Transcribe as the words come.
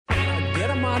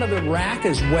out of Iraq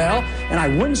as well, and I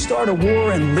wouldn't start a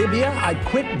war in Libya. I'd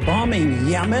quit bombing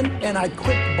Yemen, and I'd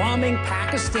quit bombing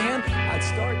Pakistan. I'd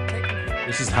start taking...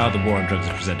 This is how the war on drugs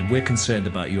is presented. We're concerned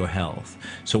about your health,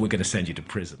 so we're going to send you to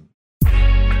prison.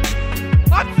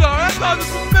 I'm sorry, I thought this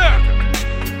was America.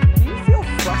 Do you feel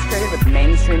frustrated with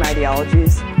mainstream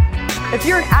ideologies? If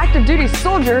you're an active duty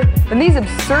soldier, then these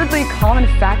absurdly common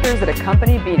factors that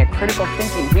accompany being a critical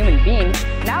thinking human being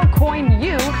now coin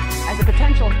you as a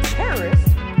potential terrorist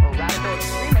or radical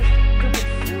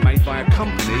extremist. Made by a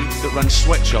company that runs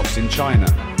sweatshops in China.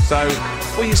 So,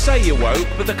 well, you say you're woke,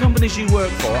 but the companies you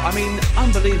work for, I mean,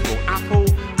 unbelievable. Apple,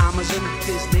 Amazon,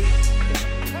 Disney.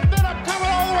 And then I'm coming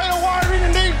all the way to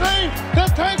Washington, D.C. to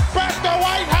take back the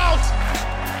White House.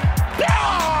 Yeah!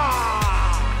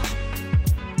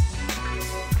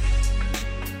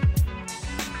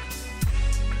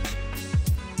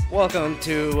 Welcome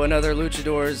to another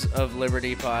Luchadors of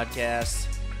Liberty podcast.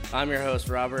 I'm your host,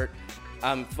 Robert.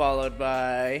 I'm followed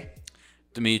by...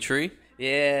 Dimitri.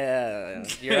 Yeah,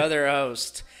 your other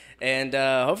host. And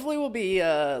hopefully we'll be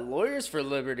lawyers for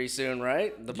liberty soon,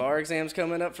 right? The bar exam's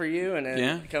coming up for you and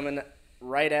then coming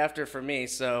right after for me.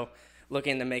 So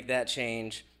looking to make that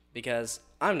change because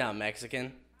I'm not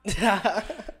Mexican. I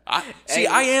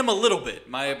am a little bit.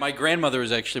 My grandmother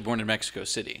was actually born in Mexico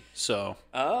City, so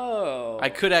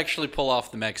I could actually pull off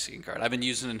the Mexican card. I've been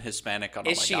using an Hispanic on all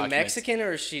my documents. Is she Mexican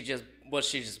or is she just born?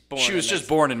 She was just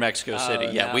born in Mexico City.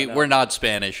 Yeah, we're not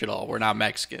Spanish at all. We're not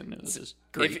Mexican. It was just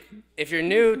Greek. If you're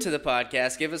new to the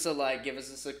podcast, give us a like, give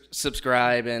us a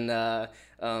subscribe, and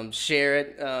share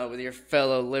it with your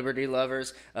fellow Liberty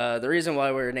lovers. The reason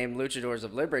why we're named Luchadors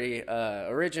of Liberty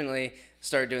originally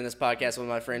started doing this podcast with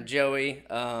my friend Joey.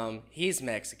 He's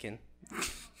Mexican,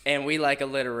 and we like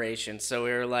alliteration, so we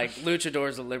were like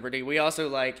Luchadors of Liberty. We also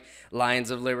like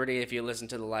Lions of Liberty. If you listen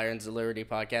to the Lions of Liberty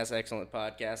podcast, excellent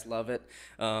podcast, love it.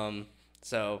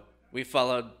 So we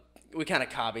kind of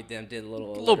copied them, did a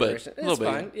little alliteration. Little bit.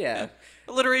 Fine, yeah.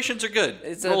 Alliterations are good.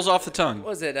 It rolls off the tongue.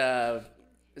 Was it?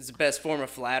 It's the best form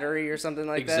of flattery or something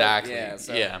like exactly. that.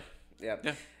 Exactly. Yeah.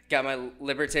 Yeah. Got my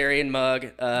libertarian mug.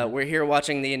 We're here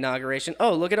watching the inauguration.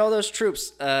 Oh, look at all those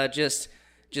troops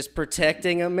just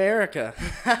protecting America.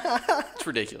 It's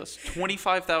ridiculous.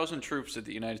 25,000 troops at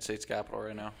the United States Capitol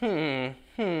right now.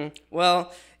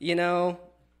 Well,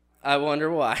 I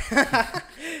wonder why.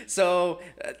 So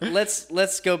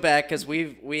let's go back because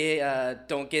we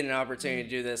don't get an opportunity to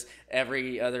do this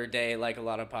every other day like a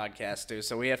lot of podcasts do.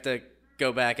 So we have to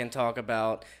go back and talk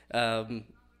about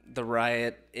the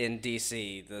riot in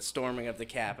D.C., the storming of the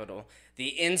Capitol, the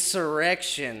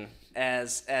insurrection,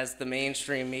 as the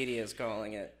mainstream media is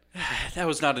calling it. That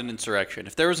was not an insurrection.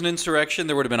 If there was an insurrection,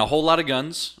 there would have been a whole lot of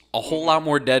guns, a whole lot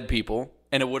more dead people,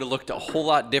 and it would have looked a whole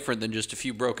lot different than just a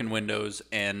few broken windows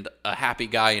and a happy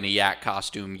guy in a yak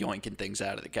costume yoinking things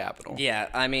out of the Capitol. Yeah,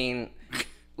 I mean,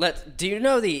 do you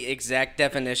know the exact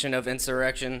definition of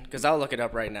insurrection? Because I'll look it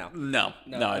up right now. No,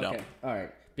 I don't. Okay. All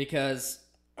right, because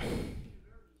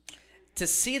to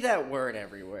see that word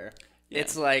everywhere,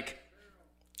 it's like,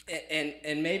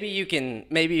 and maybe you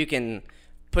can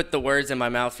put the words in my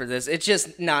mouth for this. It's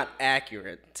just not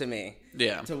accurate to me.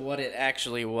 Yeah. To what it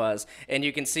actually was, and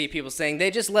you can see people saying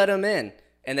they just let them in,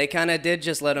 and they kind of did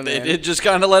just let them in. They did just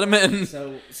kind of let them in.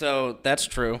 So that's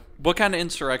true. What kind of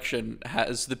insurrection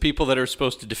has the people that are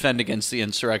supposed to defend against the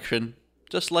insurrection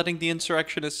just letting the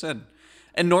insurrectionists in?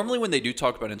 And normally when they do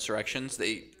talk about insurrections,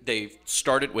 they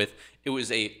start it with, it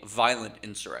was a violent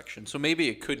insurrection. So maybe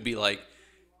it could be like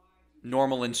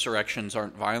normal insurrections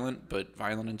aren't violent, but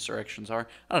violent insurrections are.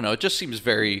 I don't know. It just seems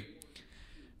very,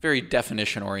 very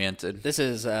definition-oriented. This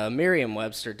is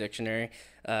Merriam-Webster dictionary.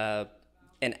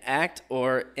 An act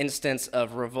or instance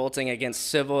of revolting against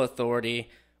civil authority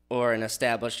or an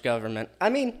established government. I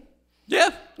mean...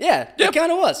 Yeah, it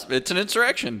kind of was. It's an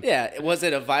insurrection. Yeah, was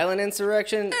it a violent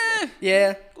insurrection?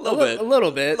 Yeah, a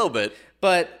little bit.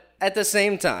 But at the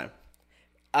same time,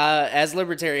 as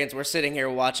libertarians, we're sitting here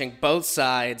watching both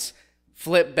sides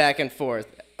flip back and forth.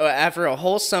 After a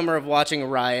whole summer of watching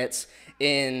riots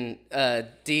in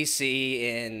D.C.,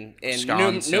 in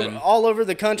all over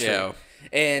the country,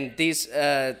 and these,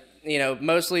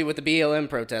 mostly with the BLM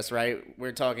protests, right?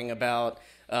 We're talking about...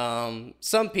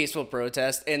 some peaceful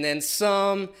protest, and then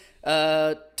some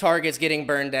targets getting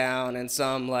burned down, and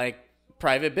some like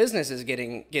private businesses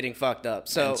getting fucked up.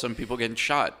 So and some people getting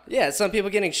shot. Yeah, some people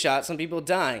getting shot, some people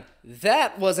dying.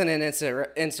 That wasn't an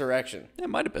insurrection. It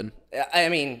might have been. I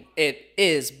mean, it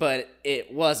is, but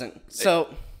it wasn't.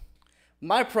 So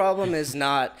my problem is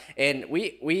not, and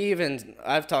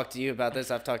I've talked to you about this.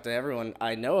 I've talked to everyone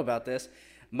I know about this.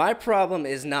 My problem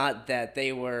is not that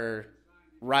they were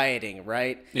rioting,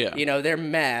 right? Yeah. You know, they're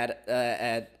mad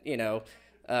at,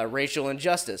 racial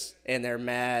injustice, and they're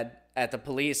mad at the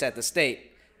police, at the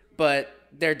state, but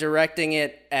they're directing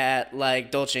it at,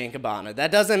 like, Dolce & Gabbana.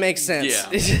 That doesn't make sense.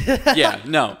 Yeah. Yeah,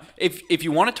 no. If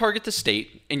you want to target the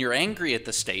state and you're angry at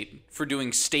the state for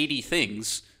doing statey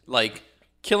things like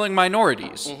killing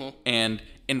minorities and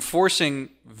enforcing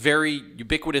very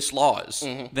ubiquitous laws,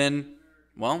 then,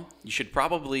 well, you should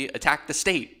probably attack the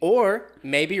state. Or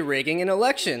maybe rigging an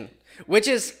election, which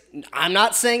is, I'm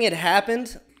not saying it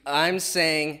happened. I'm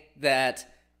saying that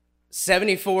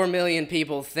 74 million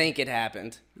people think it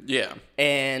happened. Yeah.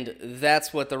 And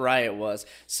that's what the riot was.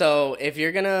 So if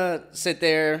you're going to sit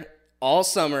there all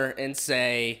summer and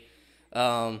say,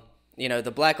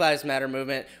 the Black Lives Matter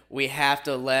movement, we have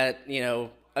to let,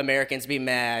 Americans be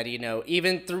mad,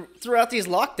 even throughout these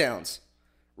lockdowns,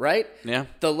 right? Yeah.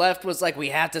 The left was like, we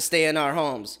have to stay in our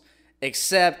homes.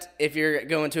 Except if you're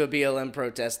going to a BLM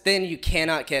protest, then you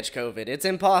cannot catch COVID. It's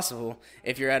impossible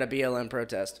if you're at a BLM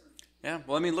protest. Yeah,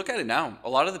 well, I mean, look at it now. A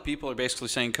lot of the people are basically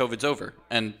saying COVID's over.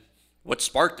 And what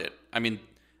sparked it? I mean,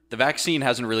 the vaccine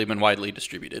hasn't really been widely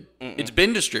distributed. It's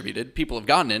been distributed. People have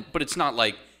gotten it. But it's not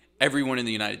like everyone in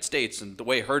the United States. And the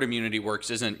way herd immunity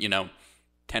works isn't,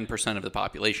 10% of the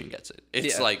population gets it.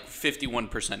 It's like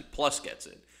 51% plus gets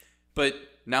it. But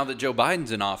now that Joe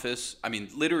Biden's in office, I mean,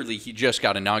 literally, he just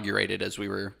got inaugurated as we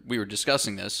were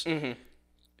discussing this.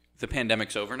 The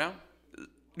pandemic's over now.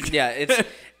 Yeah, it's.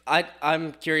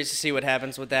 I'm curious to see what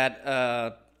happens with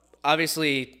that.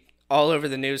 Obviously, all over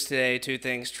the news today, two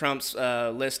things: Trump's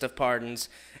list of pardons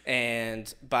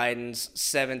and Biden's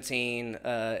 17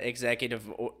 executive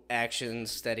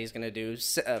actions that he's going to do.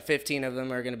 15 of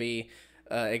them are going to be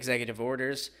executive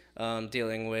orders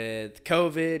dealing with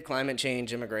COVID, climate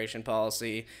change, immigration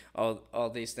policy, all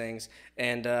these things.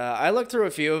 And I looked through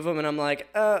a few of them, and I'm like,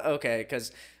 okay,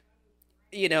 because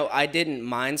I didn't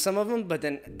mind some of them, but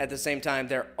then at the same time,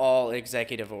 they're all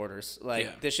executive orders.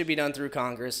 This should be done through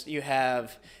Congress. You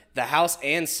have the House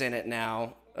and Senate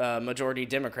now, majority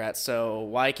Democrats. So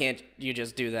why can't you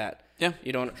just do that? Yeah.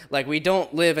 You don't we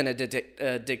don't live in a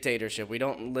dictatorship. We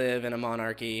don't live in a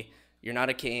monarchy. You're not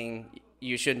a king.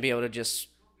 You shouldn't be able to just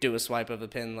do a swipe of a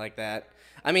pen like that.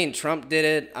 I mean, Trump did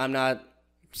it. I'm not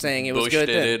saying it was Bush good.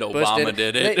 did it. Bush Obama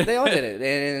did it. They all did it,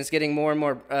 and it's getting more and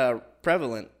more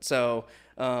prevalent. So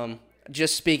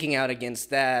just speaking out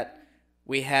against that,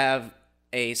 we have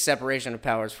a separation of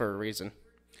powers for a reason.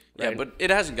 Right? Yeah, but it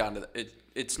hasn't gotten to that.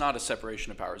 It's not a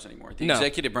separation of powers anymore. The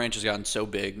executive branch has gotten so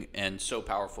big and so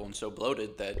powerful and so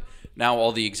bloated that now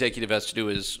all the executive has to do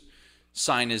is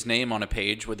sign his name on a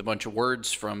page with a bunch of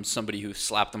words from somebody who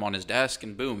slapped them on his desk,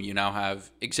 and boom, you now have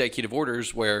executive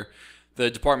orders where the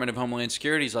Department of Homeland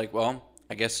Security is like, well,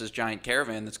 I guess this giant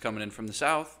caravan that's coming in from the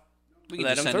south, we can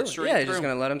let just him send through. it straight Yeah, through. you're just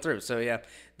gonna let him through. So yeah,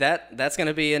 that's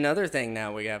gonna be another thing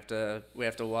now we have to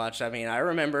watch. I mean, I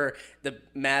remember the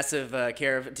massive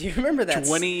caravan. Do you remember that?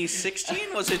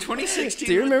 2016? Was it 2016?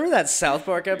 Do you remember that South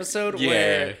Park episode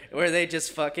Yeah. where they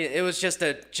just it was just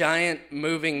a giant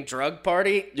moving drug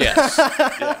party? Yes.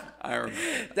 Yeah, I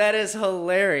remember. That is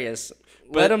hilarious.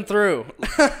 Let them through.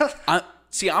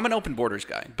 I'm an open borders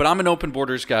guy, but I'm an open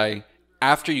borders guy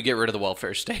after you get rid of the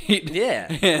welfare state. Yeah.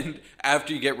 And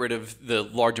after you get rid of the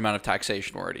large amount of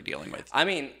taxation we're already dealing with. I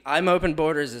mean, I'm open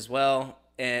borders as well,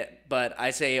 but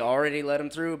I say already let them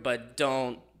through, but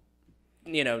don't,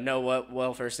 know what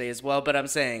welfare state as well. But I'm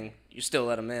saying you still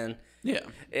let them in.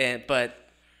 Yeah. But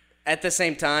at the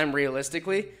same time,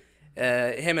 realistically,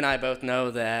 him and I both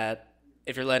know that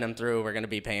if you're letting them through, we're going to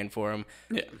be paying for them.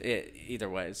 Yeah.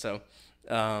 Either way. So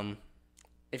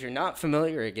if you're not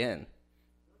familiar, again,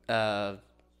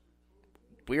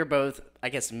 we're both, I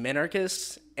guess,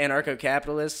 minarchists,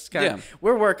 anarcho-capitalists.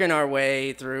 We're working our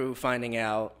way through finding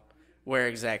out where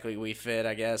exactly we fit,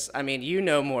 I guess. I mean, you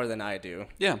know more than I do.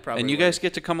 Yeah, probably. and you guys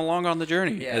get to come along on the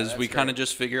journey as we kind of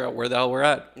just figure out where the hell we're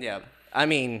at. Yeah, I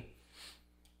mean,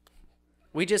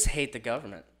 we just hate the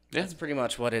government. Yeah. That's pretty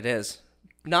much what it is.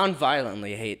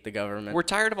 Non-violently hate the government. We're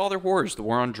tired of all their wars. The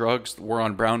war on drugs, the war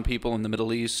on brown people in the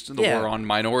Middle East, the war on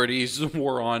minorities, the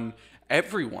war on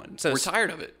everyone. So we're tired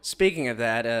of it. Speaking of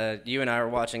that, you and I were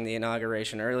watching the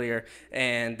inauguration earlier,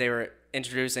 and they were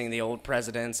introducing the old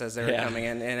presidents as they were coming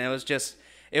in, and it was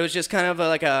just kind of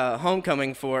like a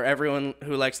homecoming for everyone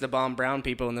who likes to bomb brown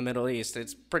people in the Middle East.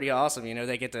 It's pretty awesome.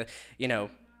 They get to,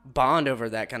 bond over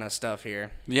that kind of stuff here.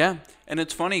 Yeah, and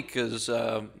it's funny because,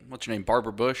 what's her name,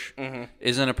 Barbara Bush,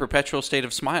 is in a perpetual state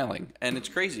of smiling. And it's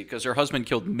crazy because her husband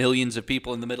killed millions of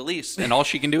people in the Middle East, and all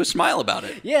she can do is smile about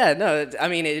it. Yeah, no, I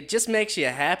mean, it just makes you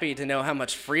happy to know how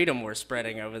much freedom we're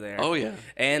spreading over there. Oh, yeah.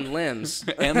 And limbs.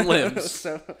 And limbs.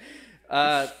 So,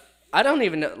 I don't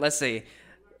even know. Let's see.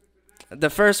 The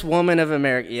first woman of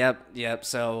America. Yep.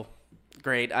 So,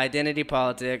 great. Identity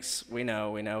politics. We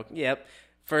know. Yep.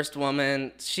 First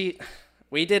woman.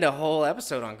 We did a whole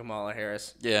episode on Kamala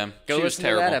Harris. Yeah. Go she was listen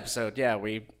terrible. to that episode. Yeah,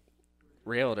 we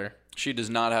reeled her. She does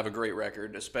not have a great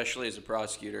record, especially as a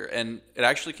prosecutor. And it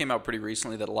actually came out pretty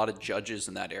recently that a lot of judges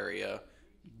in that area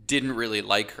didn't really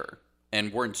like her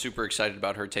and weren't super excited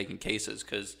about her taking cases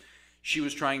because she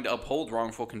was trying to uphold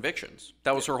wrongful convictions.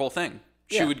 That was her whole thing.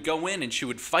 She would go in and she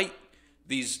would fight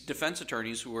these defense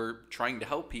attorneys who were trying to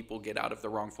help people get out of the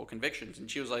wrongful convictions.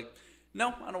 And she was like,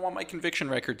 no, I don't want my conviction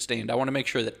record stained. I want to make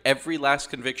sure that every last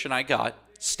conviction I got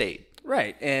stayed.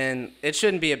 Right, and it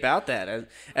shouldn't be about that.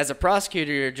 As a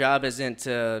prosecutor, your job isn't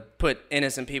to put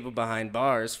innocent people behind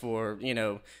bars for,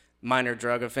 minor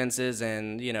drug offenses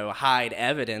and, hide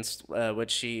evidence, which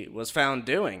she was found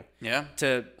doing. Yeah.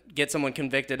 To get someone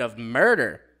convicted of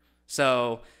murder.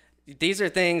 So these are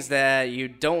things that you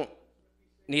don't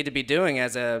need to be doing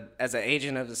as an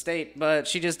agent of the state, but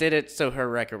she just did it so her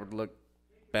record would look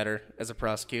better as a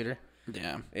prosecutor.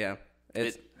 Yeah.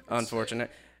 It's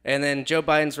unfortunate. And then Joe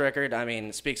Biden's record,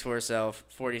 speaks for itself.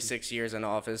 46 years in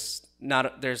office.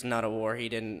 There's not a war he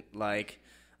didn't like.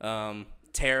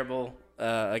 Terrible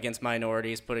against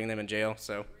minorities, putting them in jail.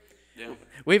 So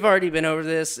we've already been over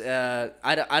this.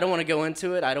 I don't want to go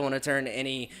into it. I don't want to turn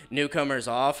any newcomers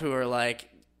off who are like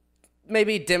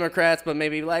maybe Democrats, but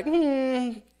maybe like,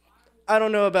 I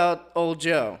don't know about old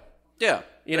Joe. Yeah.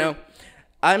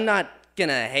 I'm not going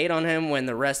to hate on him when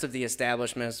the rest of the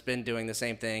establishment has been doing the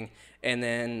same thing. And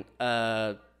then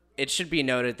it should be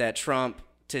noted that Trump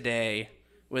today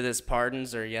with his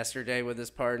pardons, or yesterday with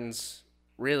his pardons,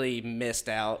 really missed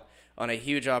out on a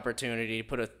huge opportunity to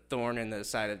put a thorn in the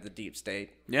side of the deep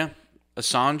state. Yeah.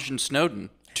 Assange and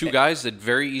Snowden, two guys that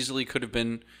very easily could have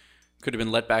been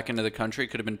let back into the country,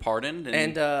 could have been pardoned.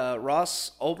 And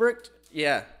Ross Ulbricht?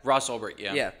 Yeah. Ross Ulbricht,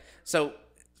 yeah. Yeah. So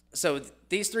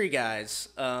these three guys,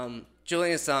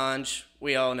 Julian Assange,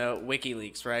 we all know,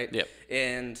 WikiLeaks, right? Yep.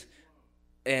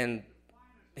 And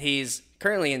he's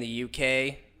currently in the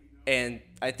UK, and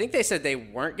I think they said they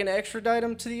weren't going to extradite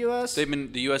him to the U.S. The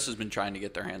U.S. has been trying to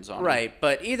get their hands on him. Right,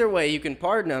 but either way, you can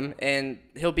pardon him, and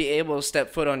he'll be able to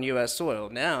step foot on U.S. soil.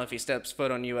 Now, if he steps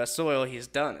foot on U.S. soil, he's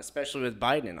done, especially with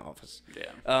Biden in office.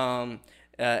 Yeah.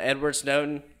 Edward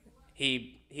Snowden,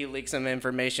 he leaked some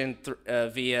information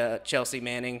via Chelsea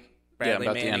Manning, Bradley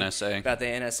about Manning, the NSA. About the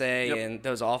NSA Yep. and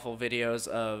those awful videos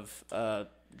of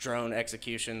drone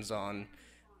executions on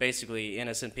basically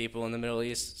innocent people in the Middle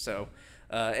East. So,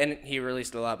 and he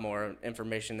released a lot more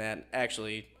information that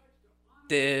actually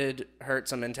did hurt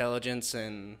some intelligence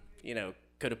and,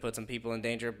 could have put some people in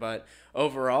danger, but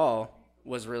overall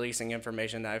was releasing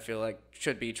information that I feel like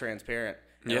should be transparent.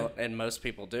 And most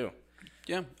people do.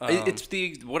 Yeah,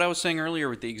 it's what I was saying earlier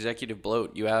with the executive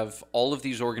bloat. You have all of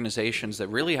these organizations that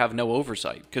really have no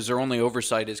oversight because their only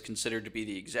oversight is considered to be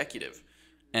the executive.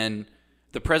 And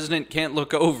the president can't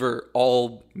look over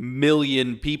all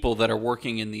million people that are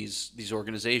working in these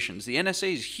organizations. The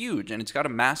NSA is huge, and it's got a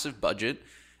massive budget,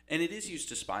 and it is used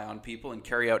to spy on people and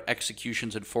carry out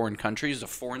executions in foreign countries, of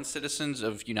foreign citizens,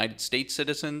 of United States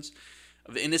citizens,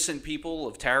 of innocent people,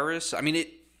 of terrorists.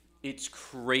 It's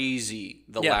crazy,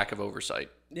 the lack of oversight.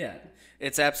 Yeah,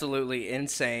 it's absolutely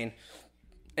insane.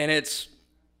 And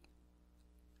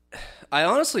I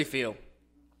honestly feel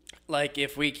like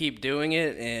if we keep doing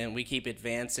it and we keep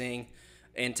advancing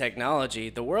in technology,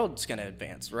 the world's going to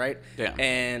advance, right? Yeah.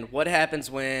 And what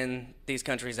happens when these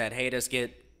countries that hate us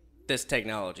get this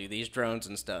technology, these drones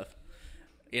and stuff?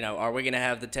 Are we going to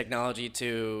have the technology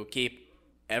to keep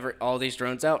all these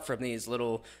drones out from these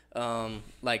little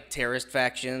terrorist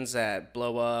factions that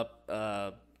blow up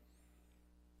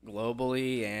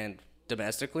globally and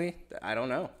domestically? I don't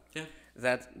know. Yeah.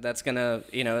 That's gonna,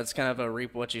 it's kind of a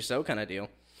reap what you sow kind of deal.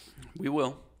 We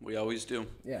will. We always do.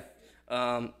 Yeah.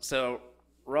 So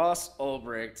Ross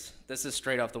Ulbricht, this is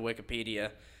straight off the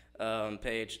Wikipedia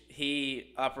page.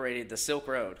 He operated the Silk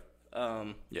Road.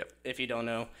 Yep. If you don't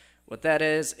know what that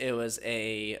is, it was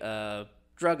a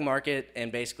drug market,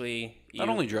 and basically not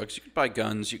only drugs, you could buy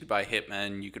guns, you could buy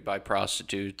hitmen, you could buy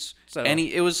prostitutes. So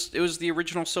it was the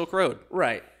original Silk Road.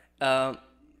 Right.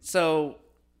 So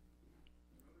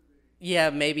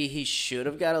yeah, maybe he should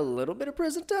have got a little bit of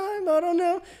prison time. I don't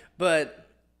know, but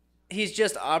he's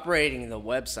just operating the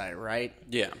website, right?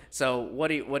 Yeah. So what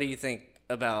do you think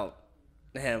about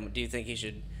him? Do you think he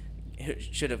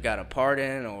should have got a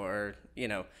pardon, or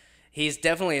he's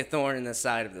definitely a thorn in the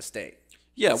side of the state?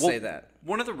 Yeah, say that.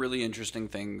 One of the really interesting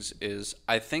things is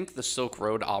I think the Silk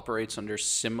Road operates under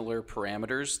similar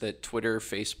parameters that Twitter,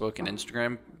 Facebook, and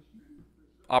Instagram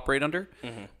operate under.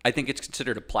 I think it's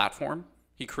considered a platform.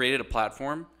 He created a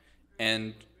platform,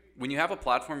 and when you have a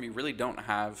platform, you really don't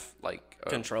have like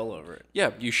Control over it.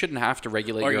 Yeah, you shouldn't have to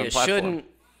regulate Or your own you platform. shouldn't.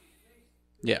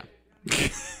 Yeah.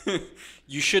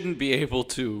 You shouldn't be able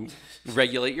to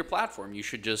regulate your platform. You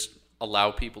should just allow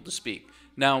people to speak.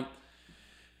 Now,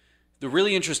 the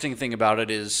really interesting thing about it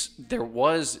is there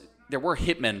were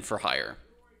hitmen for hire,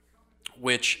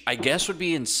 which I guess would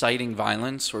be inciting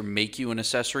violence or make you an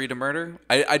accessory to murder.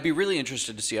 I'd be really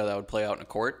interested to see how that would play out in a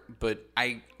court, but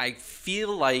I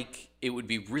feel like it would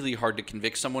be really hard to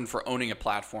convict someone for owning a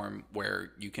platform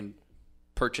where you can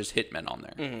purchase hitmen on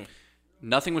there. Mm-hmm.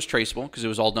 Nothing was traceable because it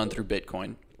was all done through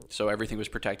Bitcoin, so everything was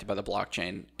protected by the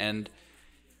blockchain. And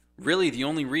really, the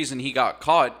only reason he got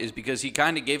caught is because he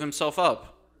kind of gave himself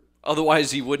up.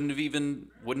 Otherwise, he wouldn't have even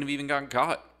gotten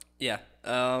caught. Yeah.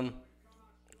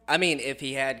 I mean, if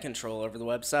he had control over the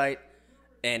website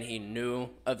and he knew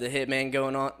of the hitman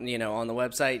going on, on the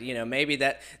website, maybe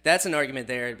that's an argument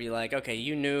there. It'd be like, okay,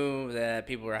 you knew that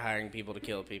people were hiring people to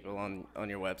kill people on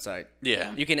your website.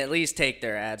 Yeah. You can at least take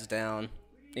their ads down.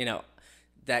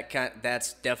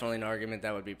 That's definitely an argument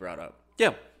that would be brought up.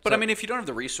 Yeah. But I mean, if you don't have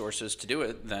the resources to do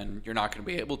it, then you're not going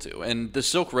to be able to. And the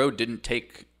Silk Road didn't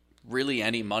take really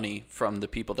any money from the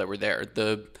people that were there.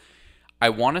 I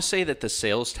want to say that the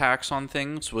sales tax on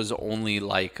things was only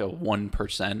like a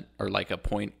 1% or like a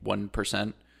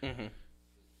 0.1%. Mm-hmm.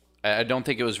 I don't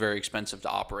think it was very expensive to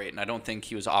operate, and I don't think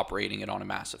he was operating it on a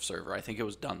massive server. I think it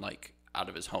was done like out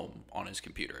of his home on his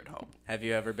computer at home. Have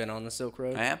you ever been on the Silk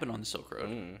Road? I have been on the Silk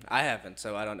Road. I haven't,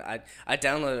 so I don't. I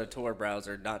downloaded a Tor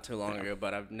browser not too long ago,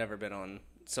 but I've never been on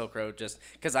Silk Road just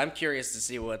because I'm curious to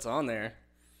see what's on there.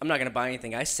 I'm not going to buy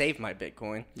anything. I save my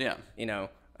Bitcoin. Yeah.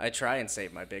 I try and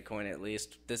save my Bitcoin at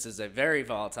least. This is a very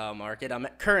volatile market. I'm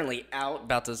currently out,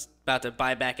 about to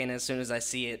buy back in as soon as I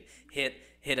see it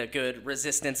hit a good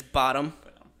resistance bottom.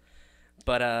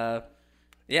 But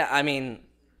yeah, I mean,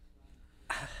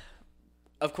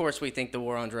 of course we think the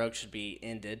war on drugs should be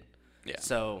ended. Yeah.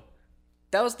 So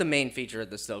that was the main feature of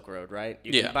the Silk Road, right?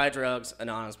 You can buy drugs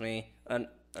anonymously.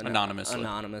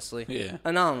 Anonymously. Yeah.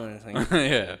 Anonymously.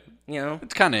 Yeah.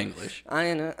 It's kind of English.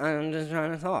 I'm just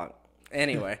trying to talk.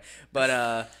 Anyway,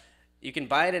 but you can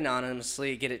buy it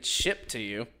anonymously, get it shipped to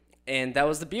you, and that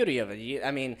was the beauty of it.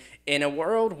 I mean, in a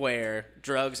world where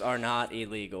drugs are not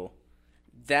illegal,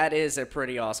 that is a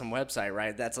pretty awesome website,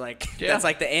 right? That's like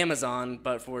the Amazon,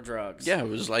 but for drugs. Yeah, it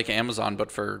was like Amazon, but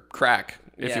for crack,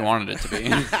 if you wanted it to be.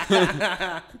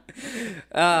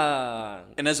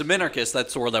 And as a minarchist,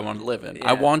 that's the world I want to live in. Yeah.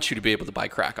 I want you to be able to buy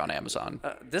crack on Amazon.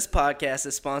 This podcast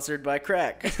is sponsored by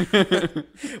crack.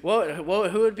 Who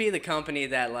would be the company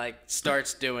that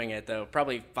starts doing it though?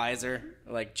 Probably Pfizer,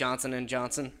 like Johnson &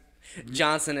 Johnson.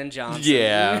 Johnson & Johnson.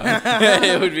 Yeah,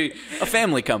 it would be a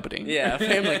family company. Yeah, a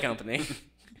family company.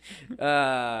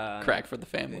 Crack for the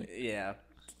family. Yeah.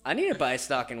 I need to buy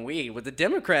stock in weed. With the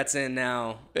Democrats in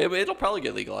now, it'll probably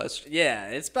get legalized. Yeah,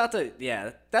 it's about to.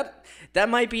 Yeah, that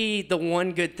might be the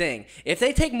one good thing. If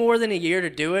they take more than a year to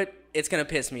do it, it's gonna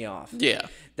piss me off. Yeah,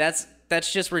 that's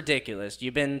just ridiculous.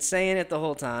 You've been saying it the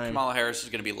whole time. Kamala Harris is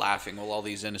gonna be laughing while all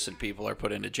these innocent people are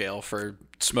put into jail for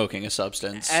smoking a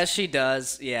substance. As she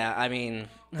does. Yeah, I mean,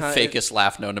 the fakest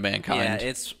laugh known to mankind. Yeah,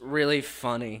 it's really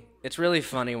funny. It's really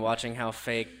funny watching how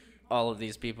fake all of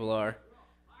these people are.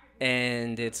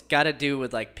 And it's got to do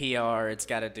with PR. It's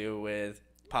got to do with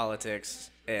politics,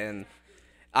 and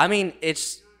I mean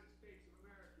it's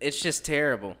just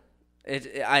terrible.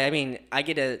 I mean I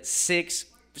get a sick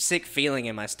feeling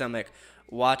in my stomach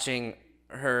watching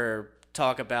her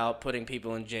talk about putting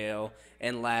people in jail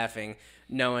and laughing,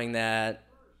 knowing that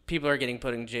people are getting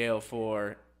put in jail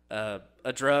for a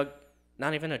drug,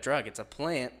 not even a drug. It's a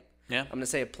plant. Yeah, I'm gonna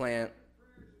say a plant.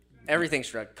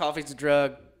 Everything's drug. Coffee's a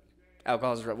drug.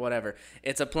 Alcohol is whatever.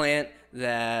 It's a plant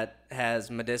that has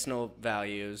medicinal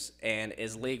values and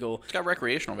is legal. It's got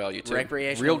recreational value too.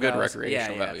 Recreational good values.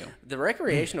 recreational value. The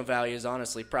recreational value is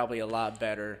honestly probably a lot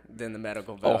better than the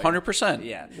medical value. 100%.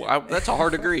 Yeah. Wow, that's a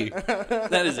hard agree.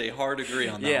 That is a hard agree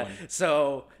on that one.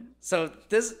 So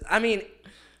this, I mean,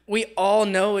 we all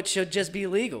know it should just be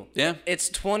legal. Yeah. It's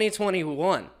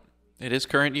 2021. It is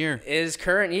current year. It is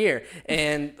current year,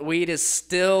 and weed is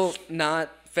still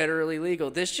not federally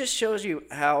legal. This just shows you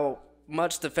how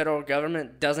much the federal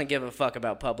government doesn't give a fuck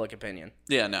about public opinion.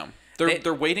 Yeah, no.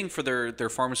 They're waiting for their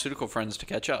pharmaceutical friends to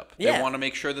catch up. They want to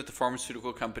make sure that the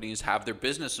pharmaceutical companies have their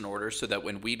business in order so that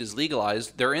when weed is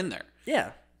legalized, they're in there.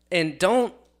 Yeah. And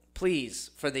don't,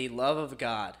 please, for the love of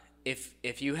God,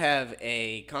 if you have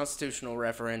a constitutional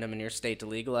referendum in your state to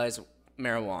legalize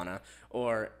marijuana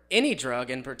or any drug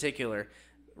in particular,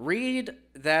 read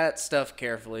that stuff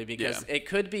carefully because Yeah. it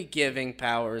could be giving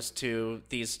powers to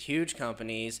these huge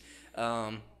companies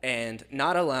and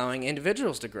not allowing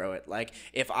individuals to grow it. Like,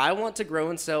 if I want to grow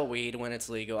and sell weed when it's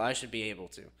legal, I should be able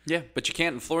to. Yeah, but you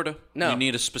can't in Florida. No. You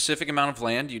need a specific amount of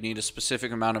land. You need a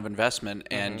specific amount of investment.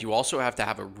 And you also have to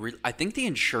have I think the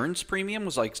insurance premium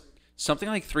was like something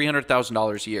like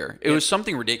 $300,000 a year. It was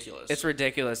something ridiculous. It's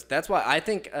ridiculous. That's why I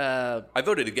think I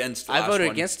voted against the I last voted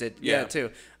one. against it. Yeah, too.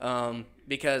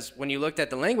 Because when you looked at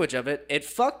the language of it, it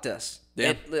fucked us.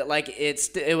 Yeah.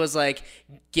 It was like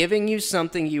giving you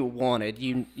something you wanted,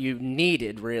 you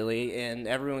needed really, and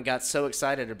everyone got so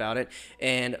excited about it.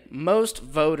 And most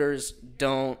voters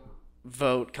don't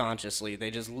vote consciously. They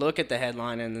just look at the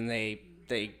headline and then they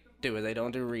do it. They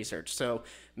don't do research. So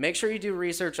make sure you do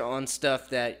research on stuff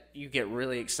that you get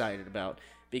really excited about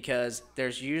because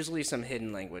there's usually some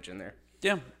hidden language in there.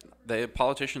 Yeah, the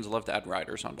politicians love to add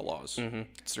riders onto laws.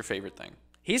 It's their favorite thing.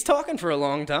 He's talking for a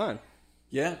long time.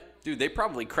 Yeah. Dude, they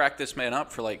probably cracked this man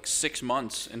up for like 6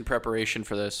 months in preparation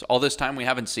for this. All this time we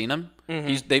haven't seen him.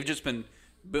 They've just been,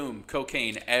 boom,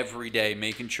 cocaine every day,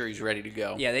 making sure he's ready to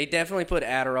go. Yeah, they definitely put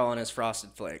Adderall in his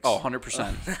Frosted Flakes. Oh,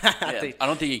 100%. Yeah. I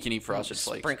don't think he can eat Frosted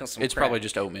Flakes. Sprinkle some It's crack. probably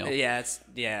just oatmeal.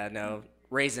 No,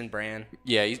 Raisin Bran.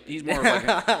 Yeah, he's more of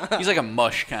like he's like a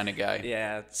mush kind of guy.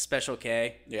 Yeah, Special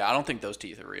K. Yeah, I don't think those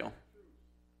teeth are real.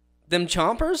 Them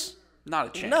chompers? Not a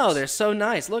chance. No, they're so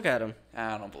nice. Look at them.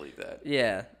 I don't believe that.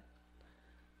 Yeah.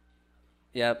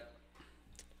 Yep.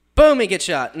 Boom, he gets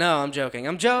shot. No, I'm joking.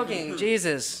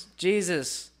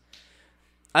 Jesus.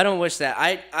 I don't wish that.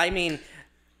 I mean,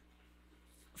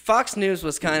 Fox News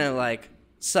was kind of like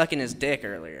sucking his dick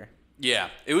earlier. Yeah,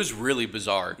 it was really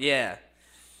bizarre. Yeah.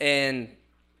 And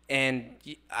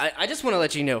I just want to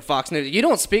let you know, Fox News, you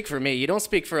don't speak for me. You don't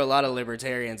speak for a lot of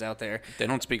libertarians out there. They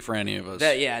don't speak for any of us.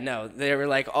 They were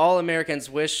like, all Americans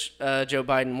wish Joe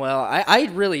Biden well. I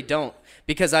really don't,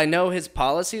 because I know his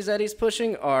policies that he's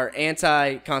pushing are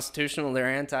anti-constitutional. They're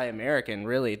anti-American,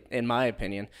 really, in my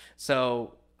opinion.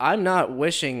 So I'm not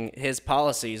wishing his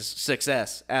policies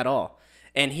success at all.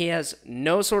 And he has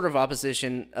no sort of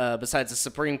opposition besides the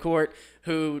Supreme Court,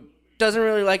 who doesn't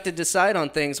really like to decide on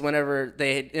things whenever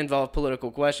they involve political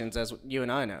questions, as you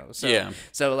and I know. So, Yeah.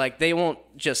 So like, they won't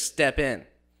just step in.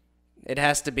 It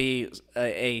has to be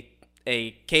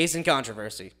a case in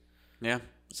controversy. Yeah.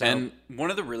 So- And one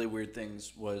of the really weird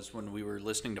things was when we were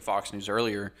listening to Fox News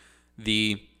earlier,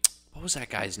 what was that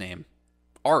guy's name?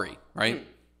 Ari, right?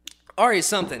 Ari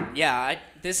something. Yeah,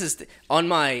 this is on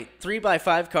my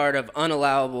 3x5 card of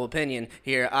unallowable opinion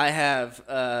here. I have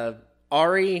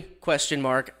Ari ?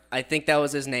 I think that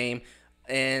was his name.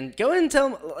 And go ahead and tell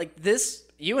him, like, this,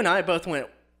 you and I both went,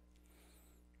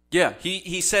 Yeah.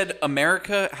 He said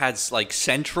America has like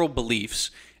central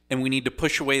beliefs and we need to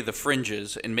push away the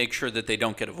fringes and make sure that they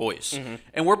don't get a voice.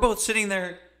 And we're both sitting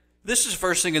there. This is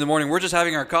first thing in the morning. We're just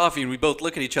having our coffee and we both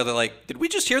look at each other like, did we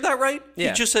just hear that right? Yeah.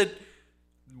 He just said,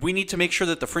 we need to make sure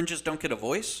that the fringes don't get a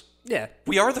voice. yeah.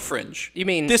 We are the fringe. You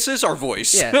mean- this is our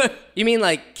voice? Yeah. You mean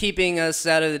like keeping us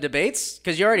out of the debates?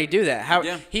 Because you already do that.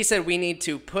 Yeah. He said we need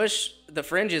to push the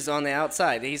fringes on the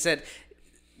outside. He said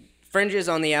fringes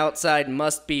on the outside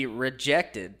must be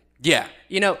rejected. Yeah.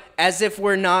 You know, as if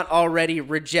we're not already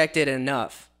rejected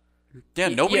enough. Yeah,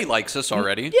 nobody yeah. likes us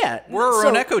already. Yeah, We're our so-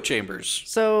 own echo chambers.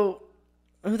 So,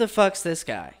 who the fuck's this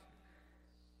guy?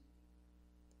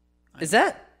 Is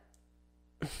that?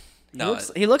 No,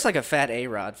 He looks like a fat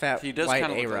A-Rod, he does white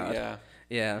kind of look A-Rod. like, yeah.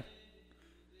 Yeah.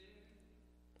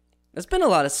 There's been a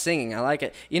lot of singing. I like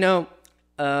it. You know,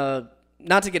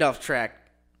 not to get off track.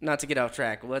 Let's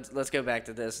go back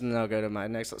to this, and then I'll go to my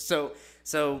next one.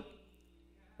 So,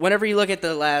 whenever you look at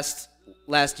the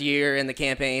last year and the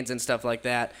campaigns and stuff like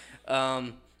that,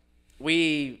 I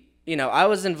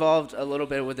was involved a little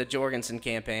bit with the Jorgensen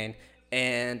campaign,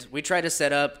 and we tried to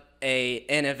set up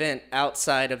an event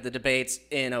outside of the debates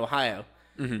in Ohio.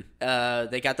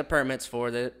 They got the permits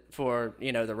for the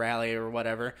rally or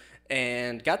whatever,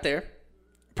 and got there.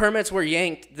 Permits were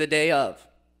yanked the day of.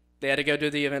 They had to go do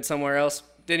the event somewhere else.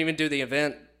 Didn't even do the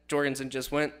event. Jorgensen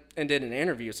just went and did an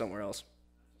interview somewhere else.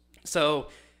 So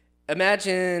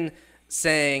imagine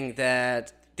saying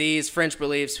that these French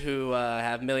beliefs who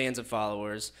have millions of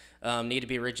followers need to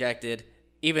be rejected,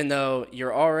 even though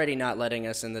you're already not letting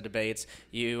us in the debates.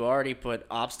 You already put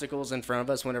obstacles in front of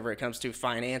us whenever it comes to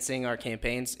financing our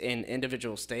campaigns in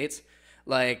individual states.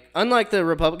 Like, unlike the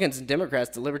Republicans and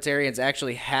Democrats, the Libertarians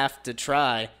actually have to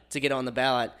try to get on the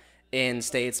ballot in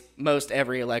states most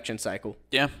every election cycle.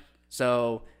 Yeah.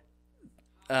 So,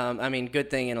 good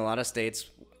thing in a lot of states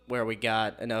where we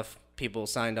got enough people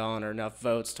signed on or enough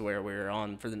votes to where we're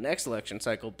on for the next election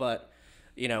cycle. But,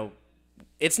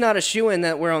 it's not a shoo-in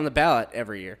that we're on the ballot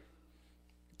every year.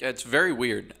 Yeah, it's very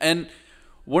weird. And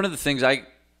one of the things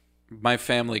my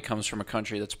family comes from a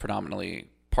country that's predominantly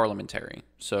parliamentary.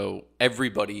 So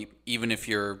everybody, even if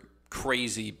you're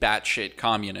crazy, batshit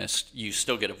communist, you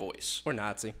still get a voice. Or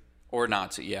Nazi. Or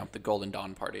Nazi, yeah. The Golden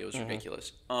Dawn Party. It was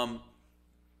ridiculous.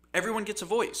 Everyone gets a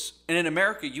voice. And in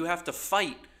America, you have to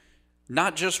fight,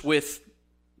 not just with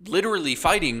literally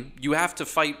fighting, you have to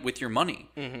fight with your money.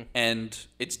 And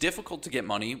it's difficult to get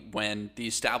money when the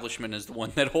establishment is the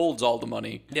one that holds all the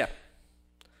money. Yeah.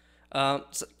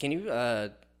 So can you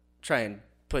try and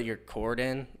put your cord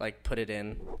in? Like, put it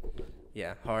in.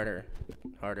 Yeah, harder.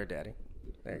 Harder, Daddy.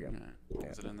 There you go.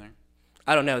 Is it in there?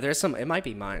 I don't know. There's some. It might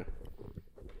be mine.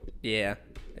 Yeah,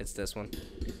 it's this one.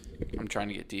 I'm trying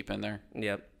to get deep in there.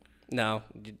 Yep. No.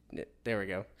 There we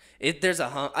go. There's a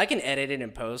hump. I can edit it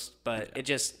in post, but it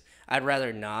just. I'd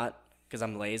rather not because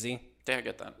I'm lazy. Yeah, I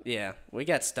get that. Yeah, we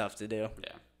got stuff to do.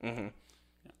 Yeah.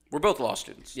 We're both law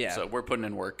students. Yeah. So we're putting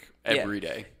in work every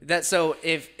day. So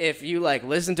if you like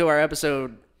listen to our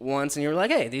episode once and you're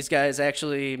like, hey, these guys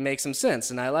actually make some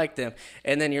sense and I like them,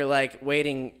 and then you're like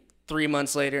waiting 3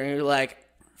 months later and you're like,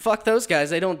 fuck those guys,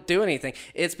 they don't do anything.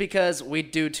 It's because we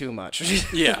do too much.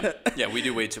 Yeah, we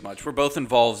do way too much. We're both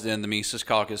involved in the Mises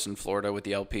Caucus in Florida with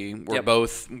the LP. We're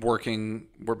both working.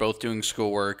 We're both doing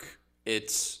schoolwork.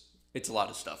 It's a lot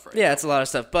of stuff right Yeah, it's a lot of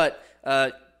stuff. But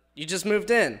you just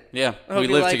moved in. Yeah, I hope we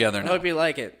you live like- together I now. hope you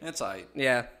like it. That's all right.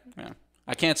 Yeah. Yeah.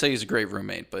 I can't say he's a great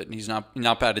roommate, but he's not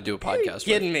bad to do a podcast with.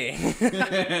 Kidding me.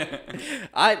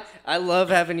 I love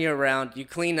having you around. You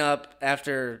clean up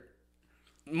after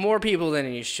more people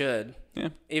than you should. Yeah.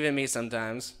 Even me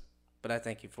sometimes. But I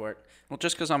thank you for it. Well,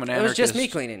 just because I'm an It anarchist. was just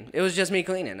me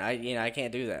cleaning. I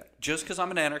can't do that. Just because I'm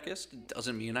an anarchist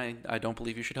doesn't mean I don't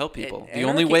believe you should help people. The Anarchy-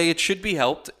 only way it should be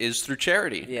helped is through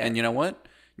charity. Yeah. And you know what?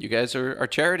 You guys are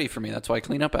charity for me. That's why I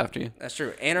clean up after you. That's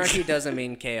true. Anarchy doesn't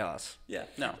mean chaos. Yeah.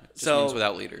 No. It just So- means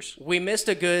without leaders. We missed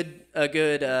a good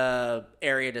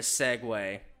area to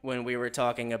segue when we were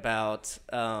talking about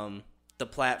the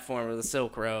platform of the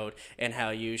Silk Road and how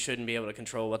you shouldn't be able to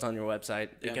control what's on your website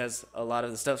because a lot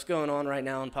of the stuff's going on right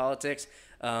now in politics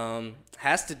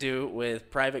has to do with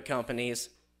private companies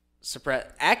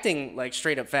acting like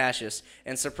straight up fascists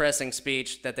and suppressing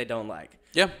speech that they don't like.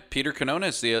 Yeah. Peter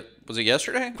Quinones, was it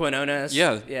yesterday? Quinones.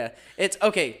 Yeah. Yeah. It's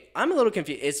okay. I'm a little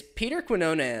confused. Is Peter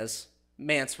Quinones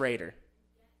Mance Raider?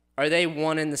 Are they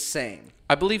one and the same?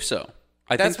 I believe so.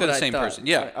 I think they're the same thought. person.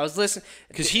 Yeah. I was listening.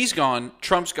 Because he's gone,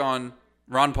 Trump's gone,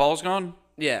 Ron Paul's gone.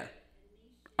 Yeah.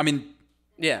 I mean,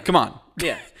 Yeah. come on.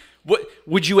 Yeah. What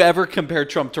would you ever compare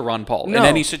Trump to Ron Paul in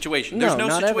any situation? There's no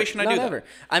not situation ever, I do not that. ever.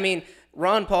 I mean,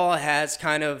 Ron Paul has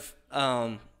kind of,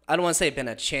 I don't want to say been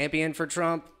a champion for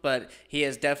Trump, but he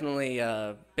has definitely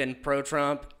been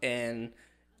pro-Trump. And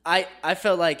I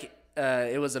felt like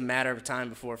it was a matter of time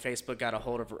before Facebook got a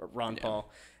hold of Ron Paul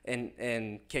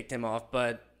and kicked him off.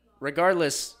 But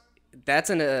regardless, that's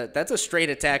a straight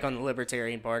attack on the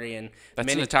Libertarian Party. And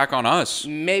That's an attack on us.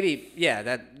 maybe, yeah,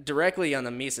 that directly on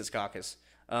the Mises Caucus.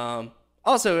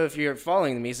 Also, if you're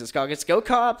following the Mises Caucus, go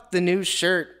cop the new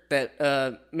shirt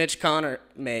that Mitch Connor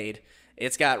made.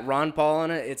 It's got Ron Paul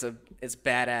on it. It's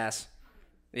badass.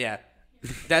 Yeah,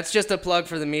 that's just a plug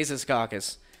for the Mises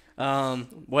Caucus.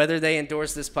 Whether they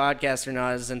endorse this podcast or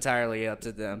not is entirely up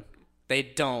to them. They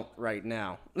don't right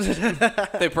now.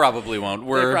 They probably won't.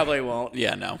 They probably won't.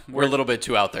 Yeah, no. We're a little bit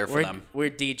too out there for them. We're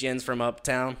D-gens from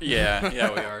Uptown. Yeah,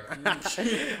 we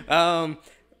are.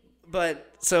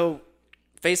 But so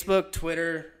Facebook,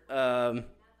 Twitter,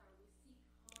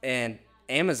 and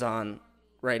Amazon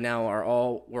right now are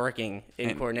all working in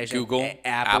And coordination. Google,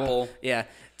 Apple. Yeah,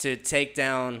 to take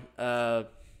down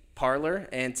Parler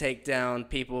and take down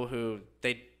people who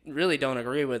they really don't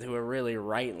agree with, who are really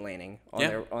right-leaning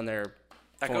on their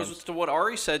That forums. goes to what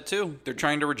Ari said too. They're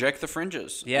trying to reject the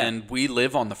fringes. Yeah. And we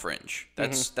live on the fringe.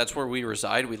 That's where we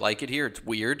reside. We like it here. It's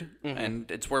weird and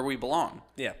it's where we belong.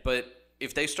 Yeah. But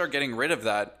if they start getting rid of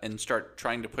that and start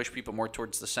trying to push people more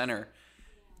towards the center,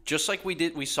 just like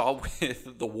we saw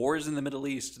with the wars in the Middle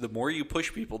East, the more you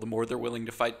push people, the more they're willing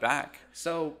to fight back.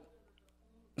 So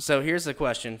here's the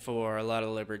question for a lot of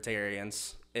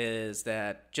libertarians is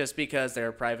that just because they're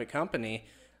a private company,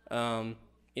 are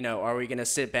we going to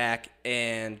sit back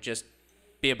and just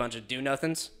be a bunch of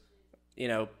do-nothings?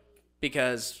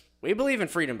 Because we believe in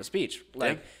freedom of speech.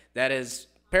 That is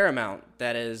paramount.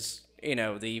 That is,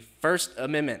 the First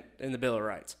Amendment in the Bill of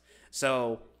Rights.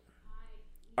 So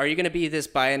are you going to be this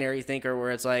binary thinker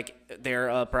where it's like they're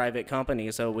a private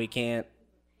company, so we can't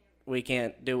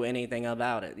do anything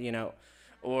about it,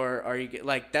 Or are you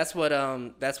like that's what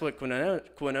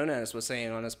Quinones was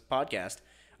saying on his podcast?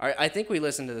 I think we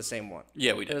listened to the same one.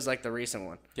 Yeah, we did. It was like the recent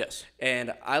one. Yes.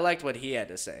 And I liked what he had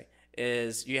to say.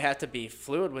 Is you have to be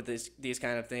fluid with these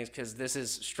kind of things because this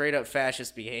is straight up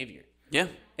fascist behavior. Yeah.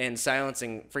 And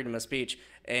silencing freedom of speech.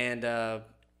 And,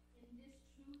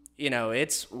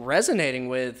 it's resonating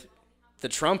with the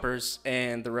Trumpers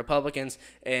and the Republicans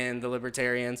and the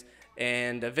Libertarians.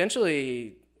 And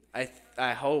eventually,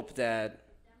 I hope that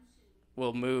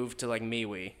we'll move to like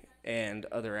MeWe and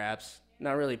other apps.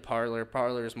 Not really Parler.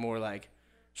 Parler is more like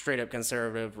straight up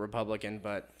conservative Republican,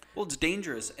 but... Well, it's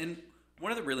dangerous. And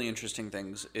one of the really interesting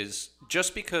things is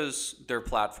just because they're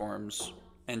platforms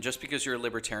and just because you're a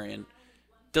libertarian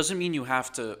doesn't mean you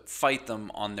have to fight them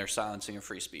on their silencing of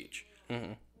free speech.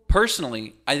 Mm-hmm.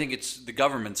 Personally, I think it's the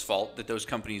government's fault that those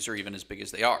companies are even as big as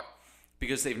they are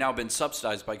because they've now been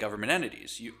subsidized by government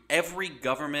entities. Every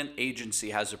government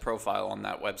agency has a profile on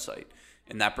that website,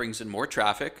 and that brings in more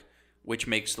traffic, which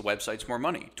makes the websites more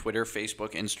money. Twitter,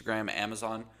 Facebook, Instagram,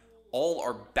 Amazon, all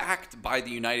are backed by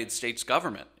the United States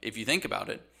government, if you think about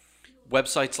it.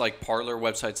 Websites like Parler,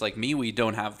 websites like MeWe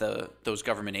don't have those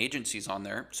government agencies on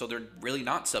there, so they're really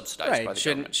not subsidized by the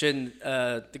government. Shouldn't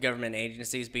the government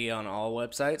agencies be on all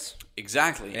websites?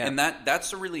 Exactly. Yeah. And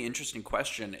that's a really interesting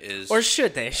question is... Or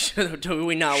should they? Do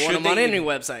we not want them on any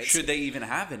websites? Should they even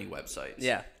have any websites?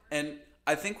 Yeah. And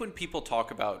I think when people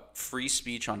talk about free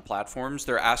speech on platforms,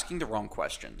 they're asking the wrong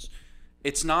questions.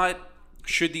 It's not...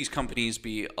 should these companies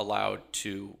be allowed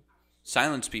to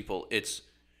silence people? It's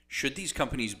should these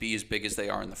companies be as big as they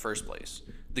are in the first place?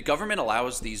 The government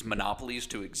allows these monopolies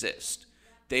to exist.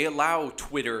 They allow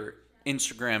Twitter,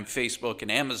 Instagram, Facebook, and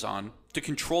Amazon to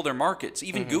control their markets,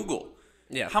 even Google.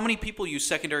 Yeah. How many people use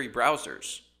secondary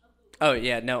browsers? Oh,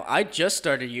 yeah. No, I just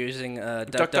started using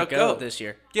DuckDuckGo this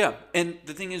year. Yeah, and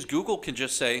the thing is Google can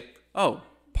just say, oh,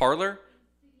 Parler?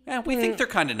 We think they're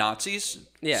kind of Nazis.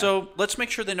 Yeah. So let's make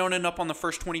sure they don't end up on the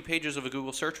first 20 pages of a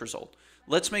Google search result.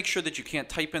 Let's make sure that you can't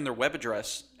type in their web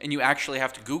address and you actually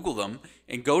have to Google them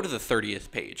and go to the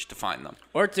 30th page to find them.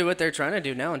 Or do what they're trying to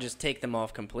do now and just take them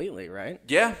off completely, right?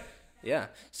 Yeah. Yeah.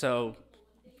 So,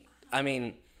 I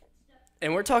mean,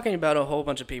 and we're talking about a whole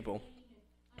bunch of people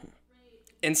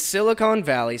in Silicon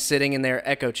Valley sitting in their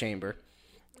echo chamber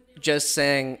just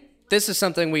saying, this is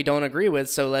something we don't agree with,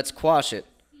 so let's quash it.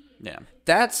 Yeah.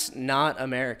 That's not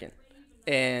American.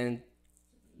 And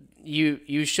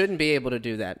you shouldn't be able to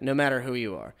do that, no matter who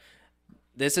you are.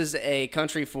 This is a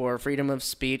country for freedom of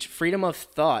speech, freedom of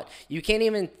thought. You can't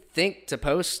even think to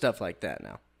post stuff like that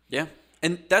now. Yeah.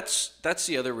 And that's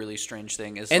the other really strange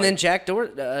thing is. And then Jack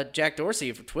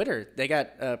Dorsey for Twitter, they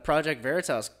got Project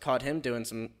Veritas caught him doing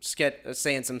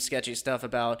saying some sketchy stuff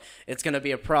about it's going to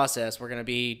be a process. We're going to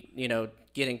be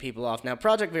getting people off. Now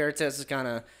Project Veritas is kind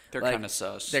of kind of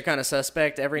sus. They're kind of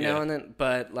suspect every now and then,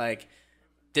 but like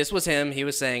this was him. He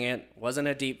was saying it wasn't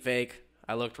a deep fake.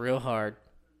 I looked real hard.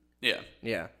 Yeah.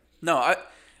 Yeah. No,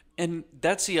 and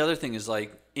that's the other thing is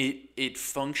like it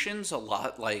functions a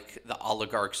lot like the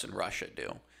oligarchs in Russia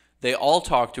do. They all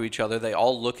talk to each other. They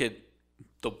all look at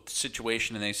the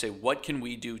situation and they say, what can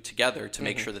we do together to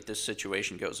make sure that this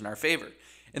situation goes in our favor?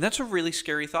 And that's a really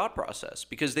scary thought process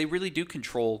because they really do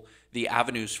control the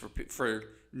avenues for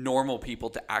normal people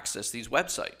to access these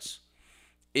websites.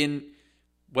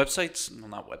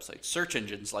 Search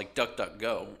engines like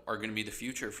DuckDuckGo are going to be the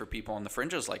future for people on the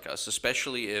fringes like us,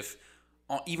 especially if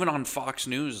even on Fox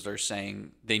News they're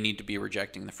saying they need to be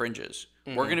rejecting the fringes.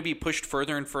 We're going to be pushed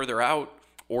further and further out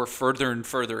or further and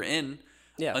further in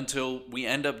until we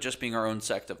end up just being our own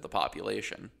sect of the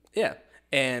population. Yeah,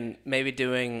 and maybe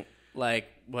doing like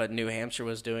what New Hampshire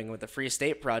was doing with the Free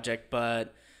State Project,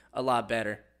 but a lot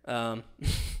better.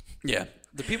 Yeah.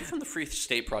 The people from the Free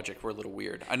State Project were a little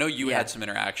weird. I know you had some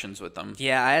interactions with them.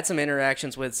 Yeah, I had some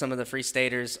interactions with some of the Free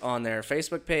Staters on their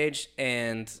Facebook page,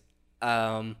 and,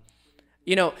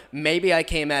 maybe I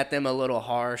came at them a little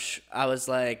harsh.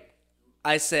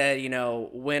 I said,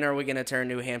 when are we going to turn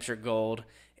New Hampshire gold?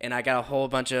 And I got a whole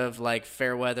bunch of,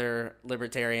 fair weather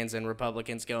libertarians and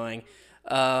Republicans going,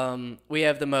 we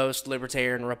have the most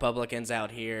libertarian Republicans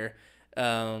out here.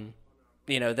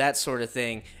 That sort of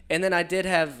thing. And then I did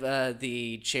have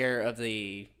the chair of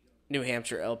the New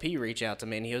Hampshire LP reach out to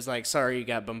me, and he was like, sorry you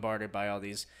got bombarded by all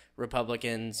these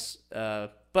Republicans.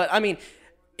 But, I mean,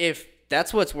 if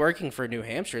that's what's working for New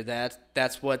Hampshire,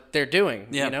 that's what they're doing.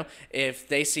 Yeah. If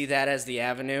they see that as the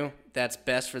avenue that's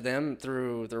best for them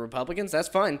through the Republicans, that's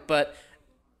fine. But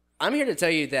I'm here to tell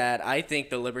you that I think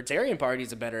the Libertarian Party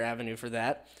is a better avenue for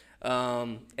that.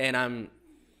 And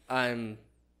I'm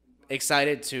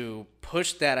excited to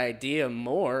push that idea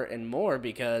more and more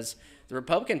because the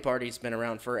Republican Party's been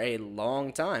around for a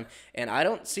long time, and I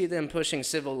don't see them pushing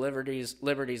civil liberties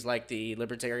like the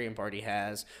Libertarian Party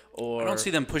has. Or I don't see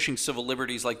them pushing civil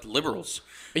liberties like the liberals.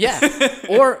 Yeah,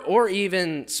 or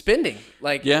even spending,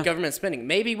 like Yeah. government spending.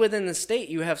 Maybe within the state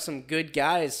you have some good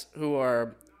guys who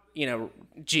are,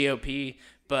 GOP,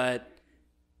 but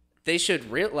they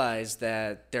should realize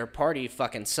that their party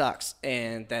fucking sucks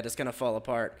and that it's going to fall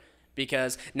apart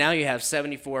because now you have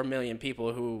 74 million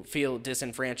people who feel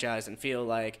disenfranchised and feel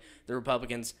like the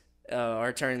Republicans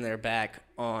are turning their back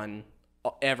on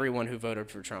everyone who voted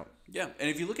for Trump. Yeah, and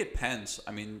if you look at Pence,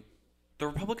 I mean, the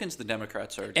Republicans, the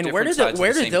Democrats are And different where sides did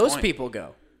of the same those coin. people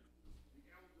go?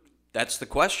 That's the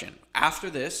question. After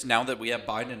this, now that we have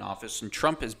Biden in office and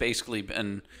Trump has basically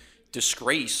been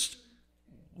disgraced,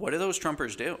 what do those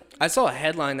Trumpers do? I saw a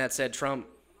headline that said Trump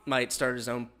might start his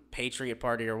own Patriot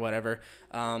Party or whatever.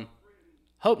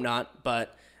 Hope not,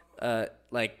 but I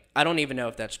don't even know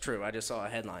if that's true. I just saw a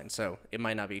headline, so it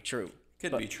might not be true.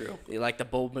 Could be true. Like the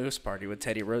Bull Moose Party with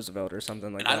Teddy Roosevelt or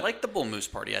something like And that. I like the Bull Moose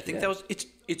Party. I think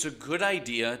it's a good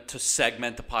idea to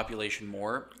segment the population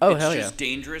more. Oh, it's hell just yeah.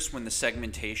 dangerous when the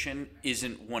segmentation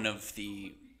isn't one of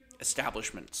the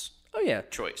establishment's Oh yeah,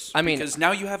 choice. I mean, because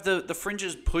now you have the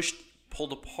fringes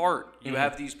pulled apart. You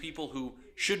have these people who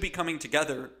should be coming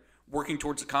together, working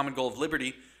towards the common goal of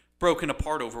liberty, broken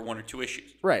apart over one or two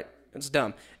issues. right. It's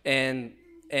dumb. And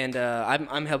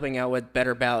I'm helping out with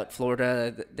Better Ballot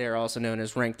Florida. They're also known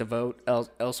as Rank the Vote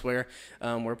elsewhere.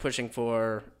 We're pushing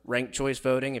for ranked choice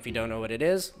voting. If you don't know what it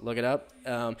is, look it up.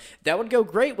 That would go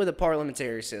great with a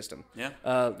parliamentary system.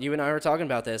 Yeah. You and I were talking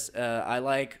about this. I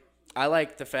like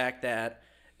the fact that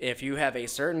if you have a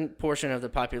certain portion of the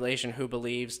population who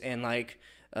believes in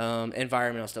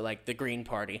environmental stuff, like the Green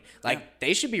Party,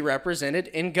 they should be represented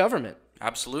in government.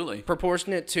 Absolutely.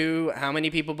 Proportionate to how many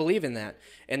people believe in that.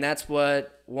 And that's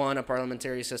what, one, a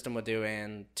parliamentary system would do,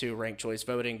 and two, ranked choice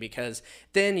voting, because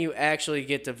then you actually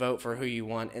get to vote for who you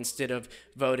want instead of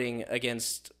voting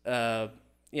against,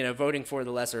 voting for the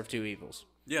lesser of two evils.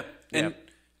 Yeah. And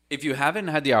if you haven't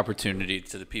had the opportunity,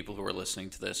 to the people who are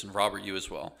listening to this, and Robert, you as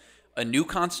well, a new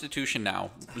constitution now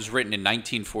was written in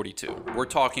 1942. We're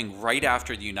talking right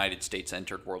after the United States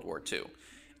entered World War II.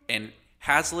 And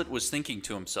Hazlitt was thinking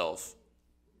to himself,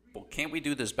 well, can't we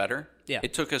do this better? Yeah.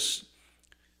 It took us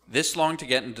this long to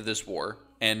get into this war,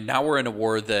 and now we're in a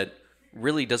war that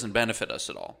really doesn't benefit us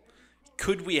at all.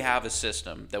 Could we have a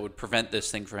system that would prevent this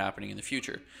thing from happening in the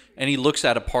future? And he looks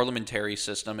at a parliamentary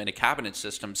system and a cabinet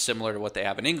system similar to what they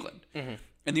have in England. Mm-hmm.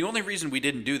 And the only reason we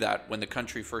didn't do that when the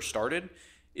country first started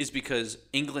is because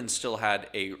England still had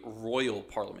a royal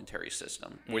parliamentary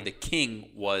system where the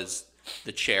king was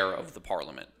the chair of the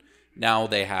parliament. Now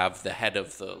they have the head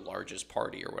of the largest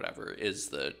party or whatever is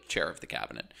the chair of the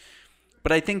cabinet.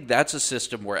 But I think that's a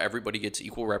system where everybody gets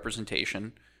equal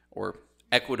representation or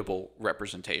equitable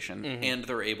representation, and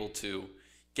they're able to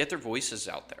get their voices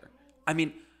out there. I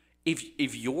mean,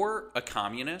 if you're a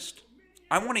communist,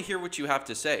 I want to hear what you have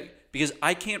to say, because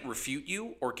I can't refute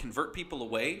you or convert people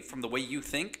away from the way you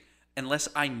think unless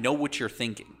I know what you're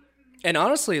thinking. And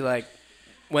honestly,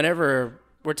 whenever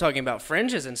we're talking about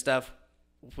fringes and stuff,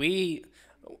 I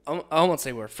won't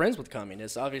say we're friends with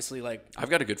communists. Obviously, I've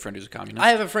got a good friend who's a communist. I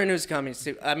have a friend who's a communist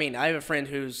too. I mean, I have a friend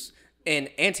who's in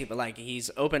Antifa. He's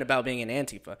open about being in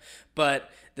Antifa. But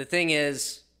the thing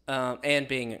is, and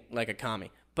being a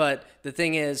commie. But the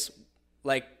thing is,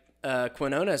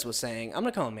 Quinones was saying, I'm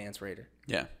going to call him Mans Raider.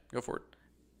 Yeah, go for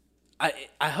it.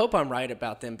 I hope I'm right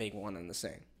about them being one and the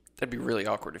same. That'd be really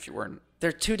awkward if you weren't.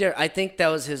 They're two different. I think that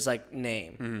was his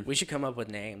name. Mm-hmm. We should come up with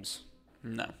names.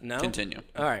 No? Continue.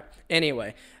 All right.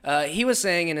 Anyway, he was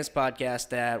saying in his podcast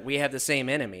that we have the same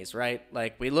enemies, right?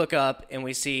 We look up and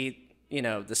we see,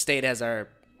 the state as our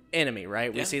enemy,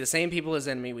 right? We see the same people as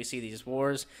enemy. We see these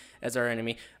wars as our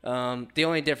enemy. The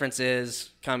only difference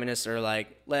is communists are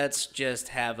let's just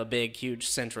have a big, huge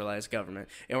centralized government.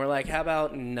 And we're like, how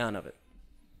about none of it?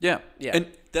 Yeah. Yeah. And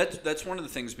that's one of the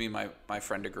things me and my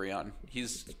friend agree on.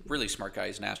 He's a really smart guy.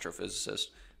 He's an astrophysicist.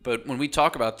 But when we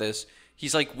talk about this,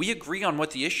 he's like, we agree on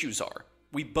what the issues are.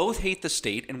 We both hate the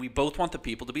state, and we both want the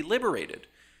people to be liberated.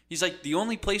 He's like, the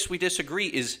only place we disagree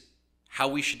is how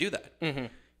we should do that. Mm-hmm.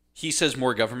 He says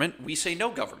more government. We say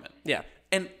no government. Yeah.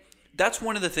 And that's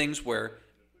one of the things where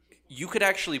you could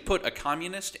actually put a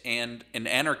communist and an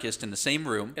anarchist in the same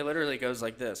room. It literally goes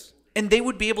like this. And they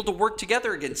would be able to work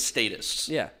together against statists.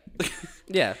 Yeah.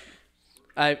 Yeah.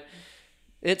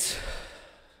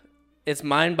 It's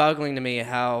mind-boggling to me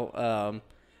how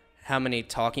many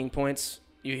talking points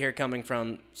you hear coming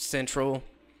from central,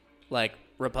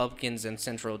 Republicans and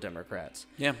central Democrats.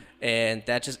 Yeah. And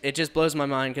it just blows my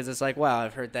mind because it's like, wow,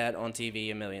 I've heard that on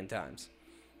TV a million times.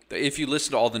 If you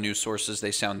listen to all the news sources,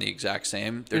 they sound the exact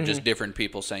same. They're just different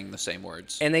people saying the same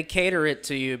words. And they cater it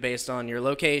to you based on your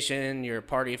location, your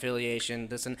party affiliation.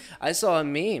 I saw a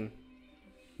meme.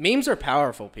 Memes are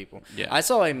powerful, people. Yeah. I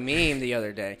saw a meme the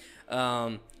other day.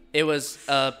 It was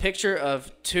a picture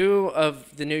of two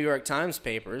of the New York Times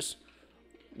papers.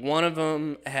 One of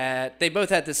them they both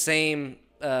had the same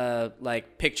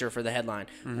picture for the headline.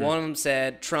 One of them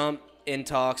said Trump in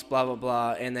talks, blah blah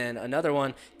blah, and then another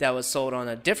one that was sold on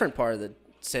a different part of the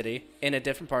city,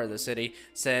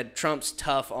 said Trump's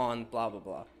tough on blah blah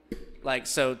blah. Like,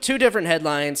 so two different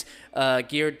headlines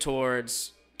geared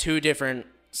towards two different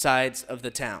sides of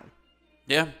the town.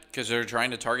 Yeah, because they're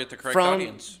trying to target the correct From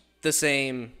audience. The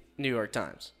same New York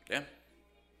Times. Yeah.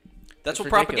 That's what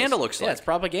Ridiculous. propaganda looks like. Yeah, it's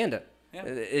propaganda. Yeah.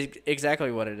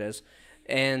 Exactly what it is.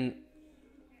 And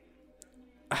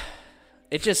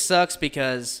it just sucks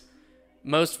because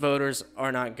most voters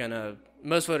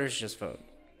just vote.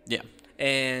 Yeah.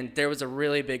 And there was a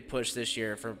really big push this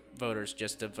year for voters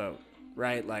just to vote,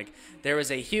 right? Like, there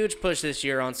was a huge push this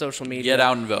year on social media. Get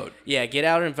out and vote. Yeah, get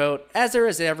out and vote, as there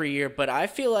is every year. But I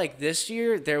feel like this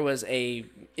year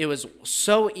it was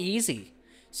so easy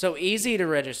to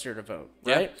register to vote,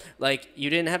 right? Yeah. Like,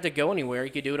 you didn't have to go anywhere.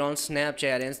 You could do it on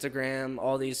Snapchat, Instagram,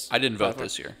 all these. I didn't vote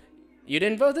platforms. this year. You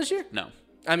didn't vote this year? No.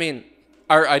 I mean,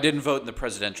 I didn't vote in the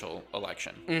presidential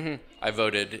election. Mm-hmm. I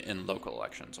voted in local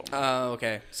elections only. oh,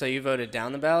 okay. So you voted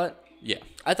down the ballot? Yeah.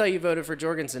 I thought you voted for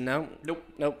Jorgensen. No?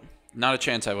 Nope. Not a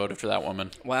chance I voted for that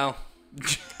woman. Wow.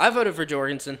 I voted for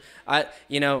Jorgensen.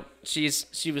 She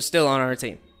was still on our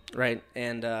team, right?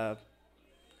 And I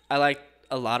liked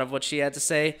a lot of what she had to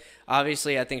say.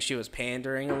 Obviously, I think she was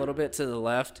pandering a little bit to the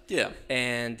left. Yeah.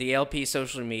 And the LP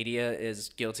social media is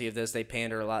guilty of this. They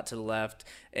pander a lot to the left,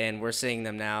 and we're seeing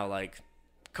them now, like,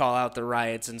 call out the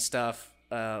riots and stuff,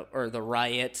 or the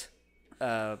riot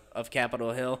of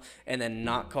Capitol Hill, and then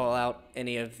not call out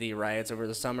any of the riots over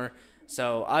the summer.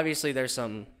 So obviously there's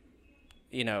some,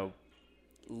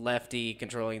 lefty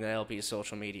controlling the LP's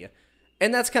social media.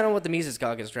 And that's kind of what the Mises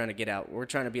Caucus is trying to get out. We're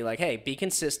trying to be like, hey, be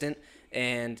consistent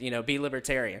and, be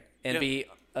libertarian and be,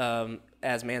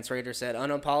 as Mance Rayder said,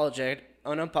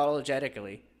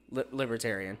 unapologetically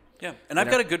libertarian. Yeah, and I've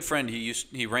got a good friend.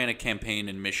 He ran a campaign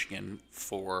in Michigan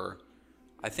for,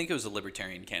 I think it was a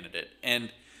libertarian candidate.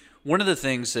 And one of the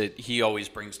things that he always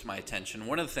brings to my attention,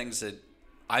 one of the things that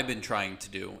I've been trying to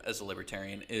do as a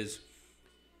libertarian is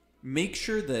make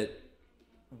sure that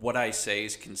what I say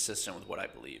is consistent with what I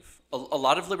believe. A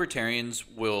lot of libertarians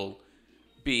will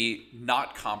be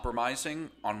not compromising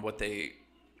on what they're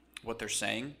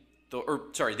saying.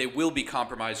 They will be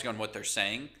compromising on what they're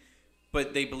saying,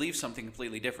 but they believe something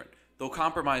completely different. They'll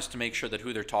compromise to make sure that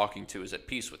who they're talking to is at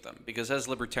peace with them. Because as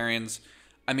libertarians,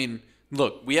 I mean,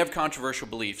 look, we have controversial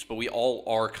beliefs, but we all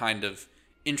are kind of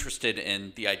interested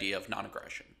in the idea of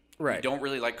non-aggression. Right. We don't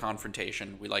really like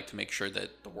confrontation. We like to make sure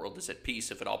that the world is at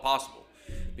peace if at all possible,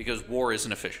 because war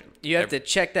isn't efficient. You have to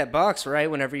check that box, right?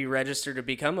 Whenever you register to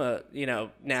become a,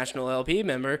 national LP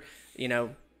member,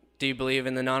 do you believe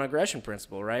in the non-aggression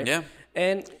principle, right? Yeah.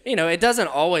 And, it doesn't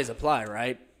always apply,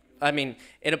 right? I mean,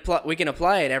 we can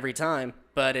apply it every time,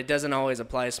 but it doesn't always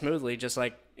apply smoothly, just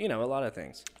like, a lot of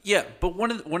things. Yeah, but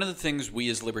one of the things we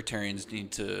as libertarians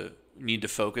need to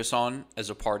focus on as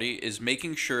a party is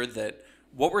making sure that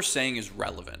what we're saying is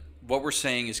relevant, what we're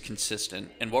saying is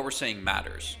consistent, and what we're saying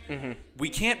matters. Mm-hmm. We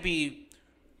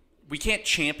can't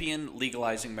champion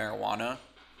legalizing marijuana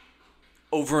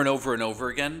over and over and over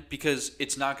again because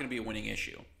it's not going to be a winning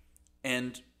issue.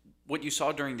 And what you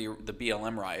saw during the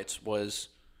BLM riots was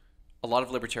a lot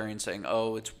of libertarians saying,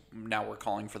 "Oh, now we're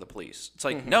calling for the police." It's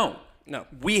like, no,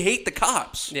 we hate the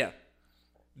cops. Yeah,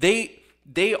 they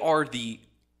are the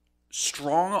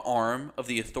strong arm of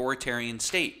the authoritarian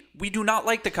state. We do not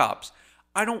like the cops.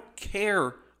 I don't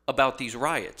care about these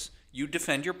riots. You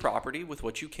defend your property with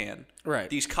what you can. Right.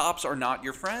 These cops are not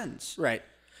your friends. Right.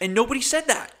 And nobody said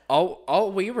that.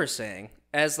 All we were saying,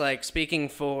 as like speaking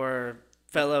for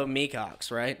fellow Mecox,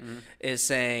 right, is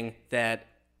saying that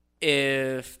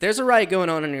if there's a riot going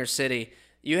on in your city,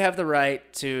 you have the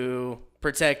right to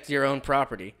protect your own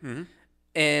property. Mm-hmm.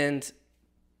 And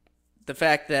the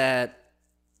fact that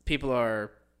people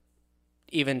are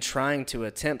even trying to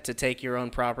attempt to take your own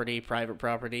property, private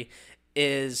property,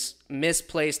 is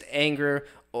misplaced anger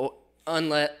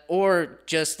or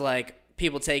just like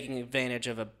people taking advantage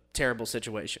of a terrible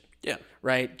situation. Yeah.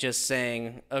 Right? Just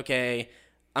saying, okay,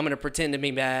 I'm going to pretend to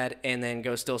be bad and then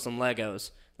go steal some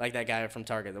Legos. Like that guy from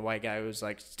Target, the white guy who was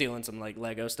like stealing some like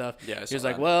Lego stuff. Yeah, I he saw was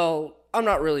like, that. well, I'm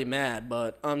not really mad,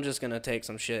 but I'm just gonna take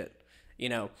some shit, you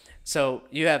know. So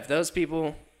you have those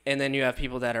people, and then you have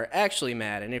people that are actually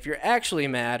mad. And if you're actually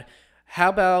mad, how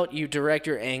about you direct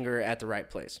your anger at the right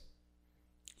place?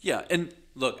 Yeah, and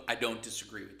look, I don't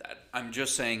disagree with that. I'm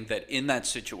just saying that in that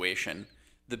situation,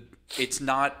 it's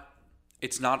not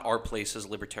our place as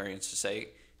libertarians to say,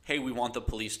 hey, we want the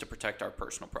police to protect our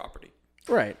personal property.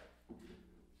 Right.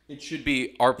 It should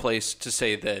be our place to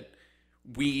say that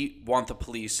we want the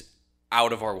police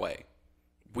out of our way.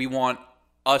 We want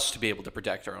us to be able to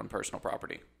protect our own personal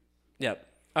property. Yep.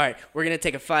 All right, we're going to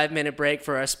take a 5-minute break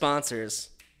for our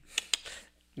sponsors.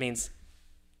 Means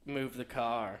move the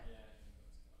car.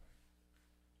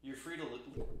 You're free to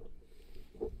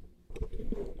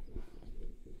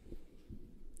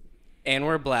And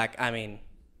we're black. I mean,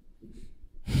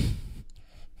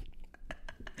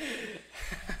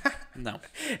 No.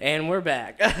 and we're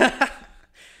back.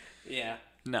 Yeah.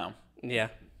 No. Yeah.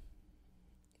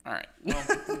 All right.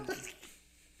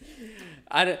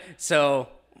 So,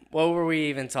 what were we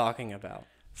even talking about?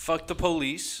 Fuck the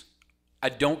police. I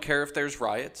don't care if there's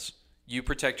riots. You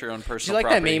protect your own personal like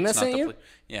that property. meme I It's not sent the you?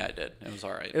 Yeah, I did. It was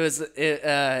all right.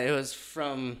 It was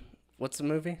from what's the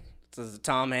movie? It's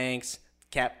Tom Hanks,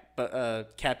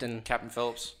 Captain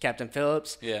Phillips.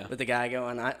 Phillips. Yeah. With the guy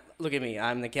going, look at me,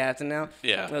 I'm the captain now.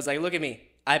 Yeah. It was like, look at me,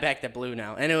 I back the blue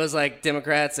now. And it was like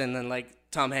Democrats, and then like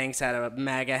Tom Hanks had a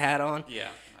MAGA hat on. Yeah.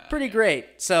 Pretty great.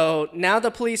 So now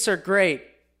the police are great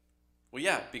Well,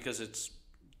 yeah, because it's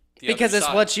because it's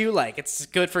what you like. It's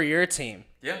good for your team.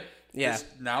 Yeah. Yeah. 'Cause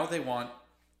now they want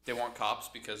cops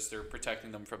because they're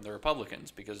protecting them from the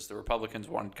Republicans, because the Republicans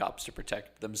wanted cops to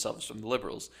protect themselves from the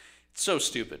liberals. It's so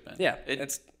stupid, man. Yeah,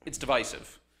 It's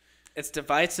divisive. It's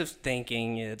divisive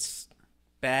thinking. It's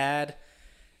bad.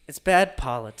 It's bad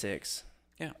politics.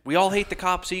 Yeah. We all hate the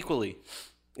cops equally.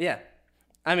 Yeah.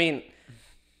 I mean,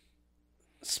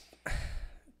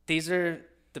 these are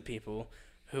the people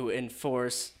who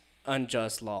enforce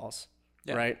unjust laws,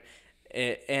 Yeah. right?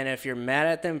 And if you're mad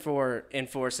at them for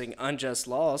enforcing unjust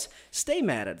laws, stay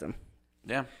mad at them,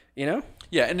 Yeah. you know?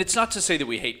 Yeah, and it's not to say that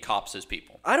we hate cops as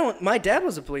people. My dad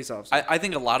was a police officer. I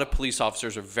think a lot of police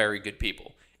officers are very good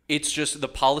people. It's just the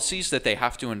policies that they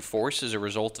have to enforce as a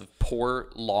result of poor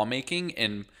lawmaking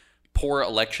and poor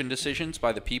election decisions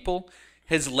by the people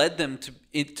has led them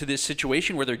to this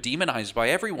situation where they're demonized by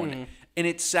everyone. Mm-hmm. And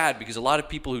it's sad because a lot of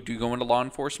people who do go into law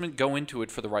enforcement go into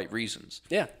it for the right reasons.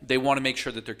 Yeah. They want to make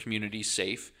sure that their community is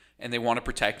safe, and they want to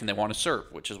protect and they want to serve,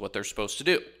 which is what they're supposed to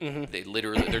do. Mm-hmm. They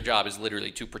literally, their job is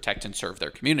literally to protect and serve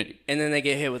their community. And then they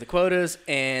get hit with the quotas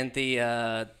and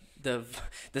the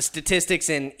statistics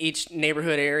in each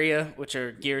neighborhood area, which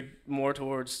are geared more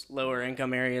towards lower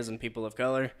income areas and people of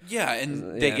color. Yeah,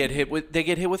 and they get hit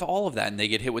with all of that, and they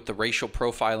get hit with the racial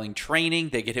profiling training,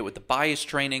 they get hit with the bias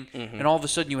training, and all of a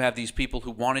sudden you have these people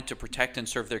who wanted to protect and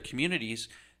serve their communities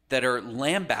that are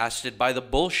lambasted by the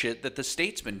bullshit that the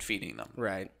state's been feeding them.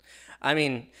 Right. I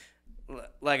mean,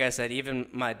 like I said, even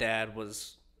my dad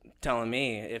was telling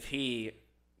me if he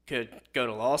could go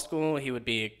to law school, he would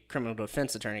be a criminal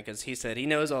defense attorney, because he said he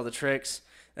knows all the tricks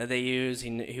that they use.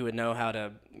 He would know how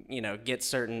to, get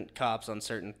certain cops on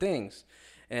certain things.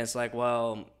 And it's like,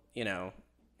 well,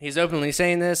 he's openly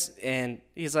saying this, and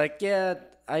he's like, yeah,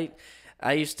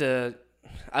 I used to,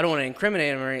 I don't want to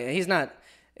incriminate him, or he's not,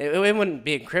 it wouldn't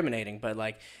be incriminating, but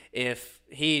like if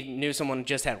he knew someone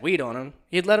just had weed on him,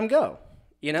 he'd let him go.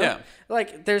 Yeah.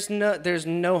 Like there's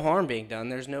no harm being done.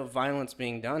 There's no violence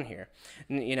being done here.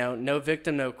 No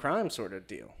victim, no crime sort of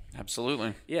deal.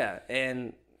 Absolutely. Yeah,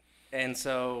 and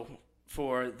so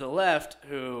for the left,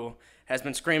 who has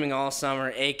been screaming all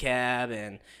summer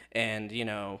ACAB and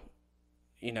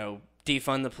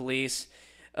defund the police,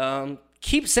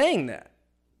 keep saying that.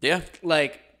 Yeah.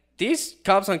 Like these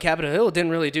cops on Capitol Hill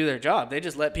didn't really do their job. They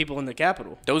just let people in the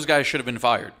Capitol. Those guys should have been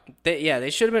fired.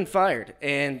 They should have been fired,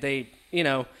 and they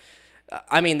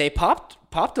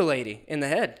popped a lady in the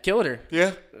head, killed her.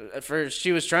 Yeah.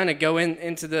 She was trying to go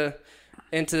into the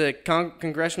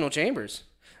congressional chambers.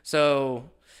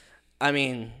 So, I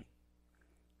mean,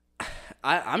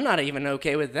 I'm not even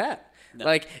okay with that. No.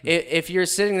 Like, if you're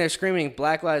sitting there screaming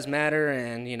Black Lives Matter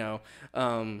and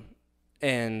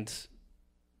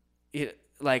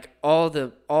like all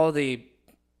the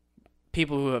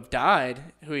people who have died,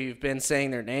 who you've been saying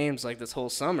their names like this whole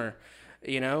summer,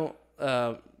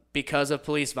 because of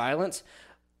police violence,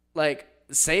 like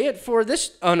say it for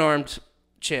this unarmed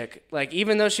chick. Like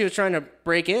even though she was trying to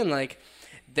break in, like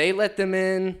they let them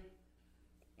in.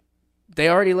 They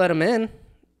already let them in.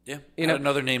 Yeah, add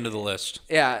another name to the list.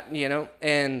 Yeah,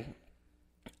 and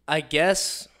I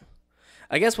guess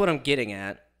I guess what I'm getting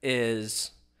at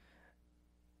is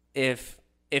if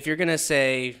you're gonna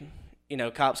say,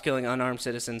 cops killing unarmed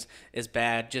citizens is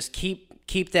bad, just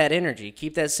keep that energy,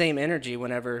 keep that same energy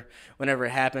whenever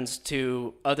it happens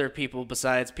to other people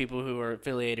besides people who are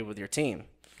affiliated with your team.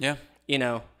 Yeah.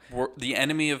 The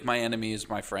enemy of my enemy is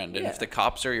my friend, and if the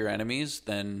cops are your enemies,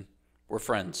 then we're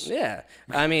friends. Yeah,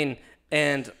 I mean,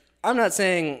 and I'm not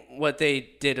saying what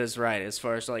they did is right as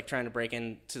far as like trying to break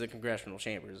into the congressional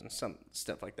chambers and some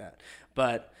stuff like that.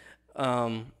 But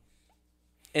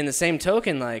in the same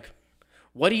token, like,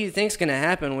 what do you think's gonna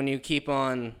happen when you keep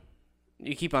on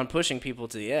pushing people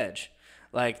to the edge?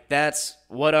 Like, that's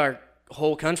what our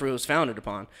whole country was founded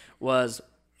upon, was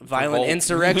violent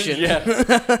insurrection.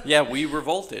 Yeah, we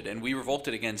revolted, and we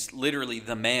revolted against literally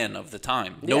the man of the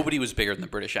time. Yeah. Nobody was bigger than the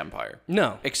British Empire.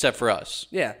 No. Except for us.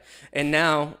 Yeah. And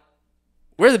now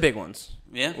we're the big ones.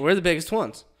 Yeah. We're the biggest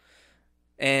ones.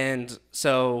 And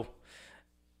so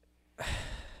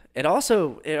it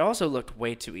also looked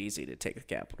way too easy to take the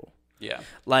Capitol. Yeah.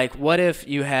 Like, what if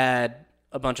you had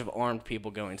a bunch of armed people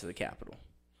going to the Capitol?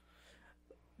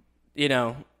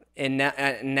 And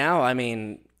now I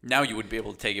mean, now you would be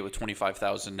able to take it with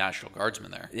 25,000 National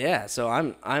Guardsmen there. Yeah, so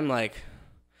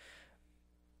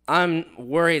I'm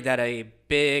worried that a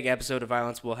big episode of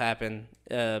violence will happen,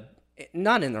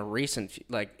 not in the recent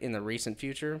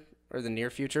future or the near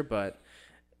future, but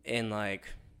in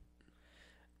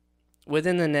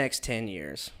within the next 10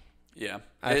 years. Yeah.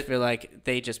 I feel like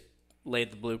they just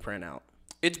laid the blueprint out.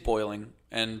 It's boiling,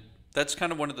 and that's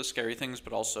kind of one of the scary things,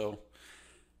 but also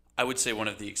I would say one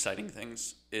of the exciting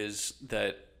things is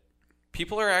that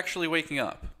people are actually waking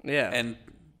up. Yeah. And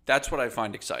that's what I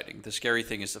find exciting. The scary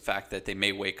thing is the fact that they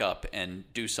may wake up and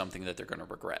do something that they're going to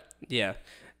regret. Yeah.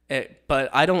 But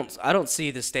I don't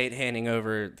see the state handing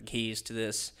over the keys to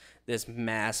this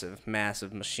massive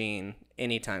machine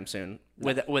anytime soon.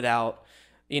 No. Without,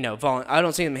 I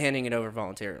don't see them handing it over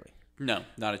voluntarily. No,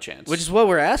 not a chance. Which is what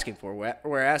we're asking for.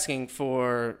 We're asking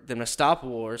for them to stop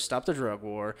war, stop the drug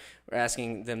war. We're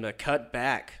asking them to cut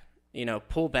back,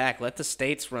 pull back, let the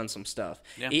states run some stuff.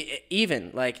 Yeah. Even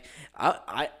like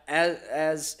I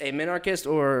as a minarchist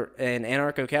or an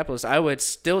anarcho-capitalist, I would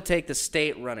still take the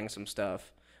state running some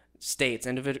stuff,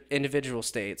 individual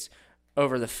states,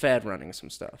 over the Fed running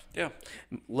some stuff. Yeah.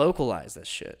 Localize this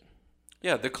shit.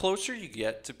 Yeah, the closer you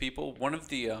get to people, one of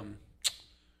the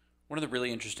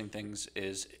really interesting things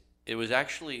is it was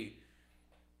actually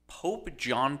Pope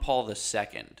John Paul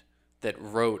II that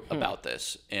wrote about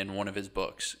this in one of his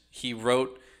books. He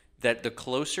wrote that the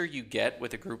closer you get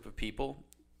with a group of people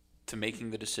to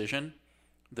making the decision,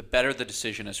 the better the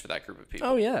decision is for that group of people.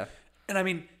 Oh, yeah. And I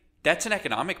mean, that's an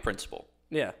economic principle.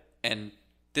 Yeah. And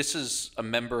this is a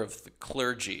member of the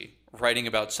clergy writing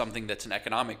about something that's an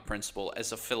economic principle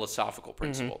as a philosophical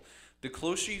principle. Mm-hmm. The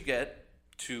closer you get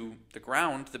to the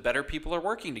ground, the better people are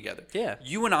working together. Yeah.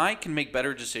 You and I can make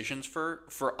better decisions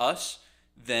for us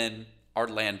than our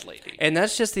landlady. And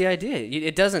that's just the idea.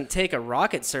 It doesn't take a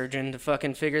rocket surgeon to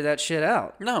fucking figure that shit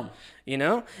out. No.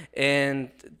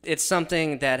 And it's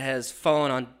something that has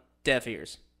fallen on deaf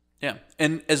ears. Yeah.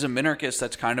 And as a minarchist,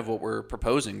 that's kind of what we're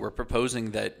proposing. We're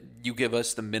proposing that you give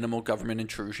us the minimal government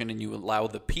intrusion and you allow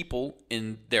the people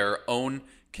in their own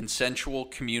consensual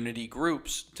community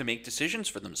groups to make decisions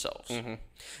for themselves.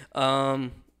 Mm-hmm.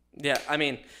 Yeah, I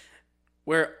mean,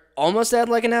 we're almost at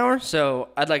like an hour, so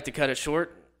I'd like to cut it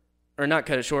short. Or not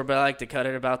cut it short, but I like to cut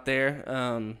it about there.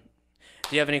 Do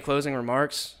you have any closing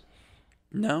remarks?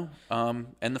 No.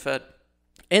 And the Fed.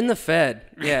 In the Fed.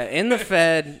 Yeah, in the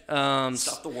Fed.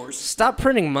 Stop the wars. Stop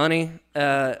printing money,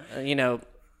 at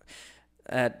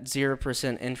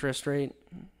 0% interest rate.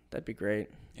 That'd be great.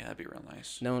 Yeah, that'd be real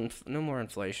nice. No more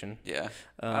inflation. Yeah,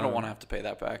 I don't want to have to pay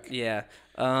that back. Yeah.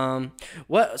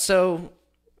 What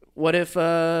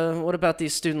about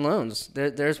these student loans?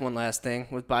 There's one last thing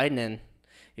with Biden in.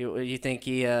 You think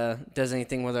he does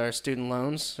anything with our student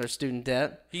loans, our student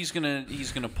debt? He's gonna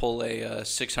pull a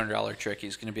 $600 trick.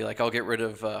 He's gonna be like, I'll get rid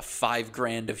of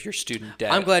 $5,000 of your student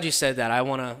debt. I'm glad you said that. I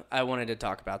wanted to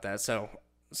talk about that. So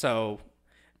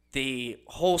the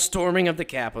whole storming of the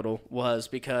Capitol was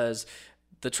because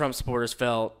the Trump supporters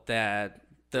felt that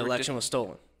the election was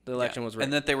stolen. The election was rigged.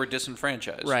 And that they were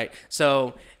disenfranchised. Right.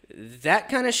 So that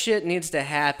kind of shit needs to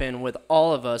happen with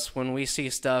all of us when we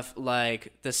see stuff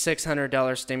like the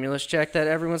 $600 stimulus check that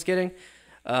everyone's getting.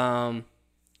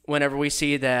 Whenever we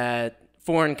see that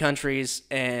foreign countries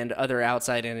and other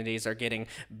outside entities are getting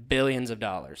billions of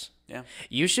dollars. Yeah.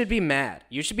 You should be mad.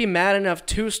 You should be mad enough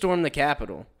to storm the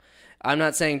Capitol. I'm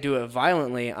not saying do it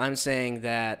violently. I'm saying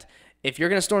that if you're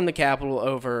going to storm the Capitol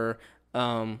over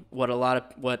what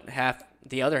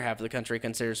the other half of the country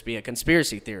considers to be a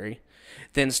conspiracy theory,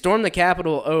 then storm the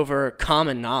Capitol over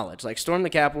common knowledge, like storm the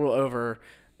Capitol over,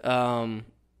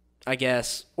 I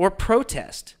guess, or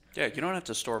protest. Yeah, you don't have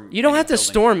to storm. You don't any have to building.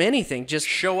 storm anything. Just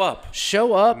Show up.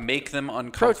 Show up. Make them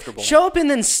uncomfortable. Show up and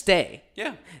then stay.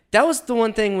 Yeah. That was the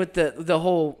one thing with the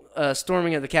whole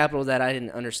storming of the Capitol that I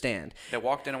didn't understand. They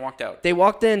walked in and walked out. They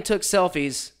walked in, took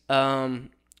selfies,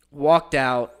 walked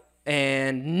out,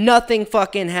 and nothing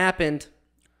fucking happened.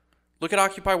 Look at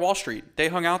Occupy Wall Street. They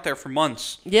hung out there for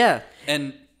months. Yeah.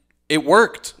 And it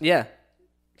worked. Yeah.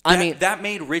 That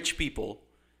made rich people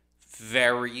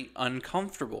very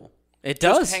uncomfortable. It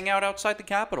does. Just hang out outside the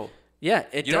Capitol. Yeah,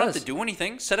 it does. You don't have to do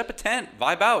anything. Set up a tent.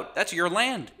 Vibe out. That's your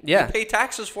land. Yeah. You pay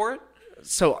taxes for it.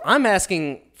 So I'm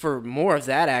asking for more of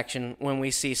that action when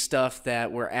we see stuff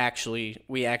that we actually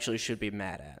should be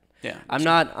mad at. Yeah. I'm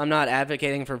not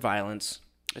advocating for violence.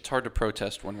 It's hard to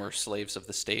protest when we're slaves of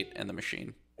the state and the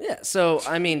machine. Yeah, so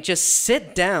I mean, just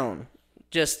sit down.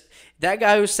 Just that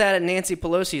guy who sat at Nancy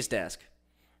Pelosi's desk.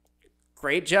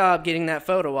 Great job getting that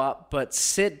photo op, but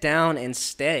sit down and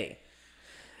stay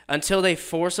until they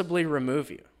forcibly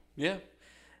remove you. Yeah.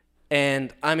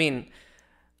 And I mean,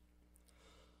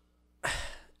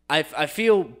 I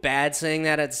feel bad saying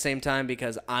that at the same time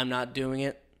because I'm not doing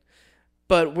it.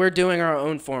 But we're doing our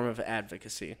own form of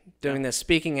advocacy, doing this,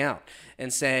 speaking out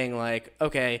and saying like,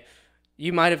 okay,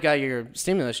 you might have got your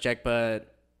stimulus check,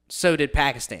 but so did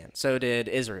Pakistan, so did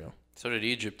Israel, So did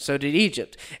Egypt. so did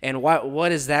Egypt. And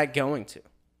what is that going to?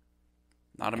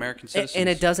 Not American citizens. And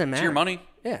it doesn't matter. It's your money.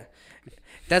 Yeah,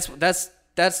 that's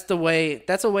the way.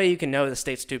 That's a way you can know the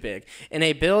state's too big. In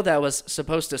a bill that was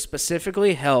supposed to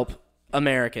specifically help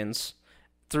Americans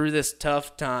through this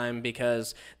tough time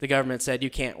because the government said you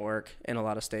can't work in a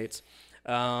lot of states,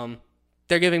 they're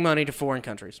giving money to foreign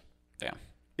countries. Yeah.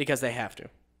 Because they have to.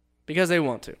 Because they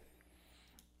want to.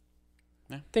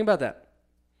 Yeah. Think about that.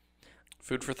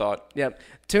 Food for thought. Yep.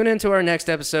 Tune into our next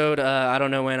episode. I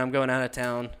don't know when. I'm going out of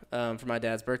town for my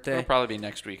dad's birthday. It'll probably be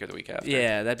next week or the week after.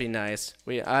 Yeah, that'd be nice.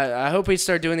 I hope we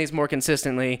start doing these more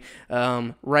consistently.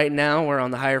 Right now, we're on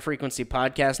the Higher Frequency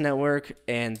Podcast Network,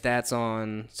 and that's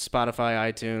on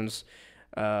Spotify, iTunes,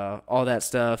 all that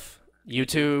stuff.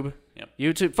 YouTube. Yep.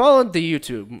 YouTube. Follow the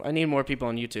YouTube. I need more people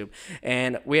on YouTube.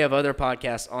 And we have other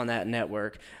podcasts on that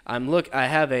network. I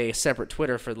have a separate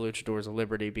Twitter for the Luchadors of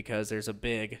Liberty because there's a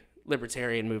big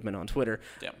libertarian movement on Twitter.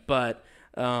 Yep. But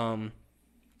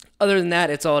other than that,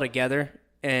 it's all together.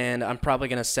 And I'm probably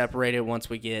going to separate it once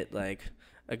we get like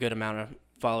a good amount of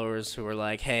followers who are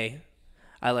like, hey,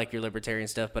 I like your libertarian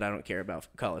stuff, but I don't care about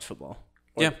college football.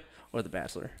 Or The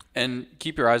Bachelor. And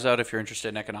keep your eyes out if you're interested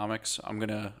in economics. I'm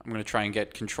gonna try and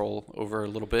get control over a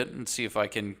little bit and see if I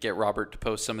can get Robert to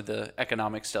post some of the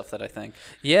economic stuff that I think.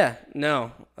 Yeah,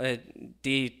 no.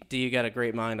 D, you got a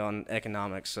great mind on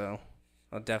economics, so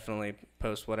I'll definitely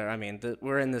post whatever. I mean,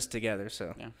 we're in this together,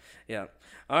 so yeah.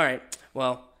 All right.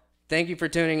 Well, thank you for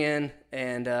tuning in,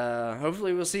 and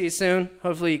hopefully we'll see you soon.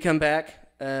 Hopefully you come back.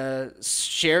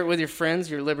 Share it with your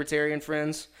friends, your libertarian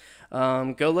friends.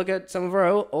 Go look at some of our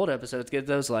old episodes. Give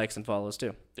those likes and follows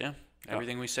too. Yeah.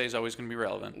 Everything we say is always going to be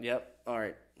relevant. Yep. All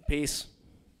right. Peace.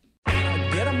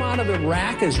 I'd get them out of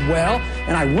Iraq as well,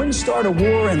 and I wouldn't start a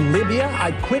war in Libya.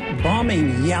 I'd quit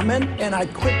bombing Yemen, and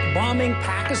I'd quit bombing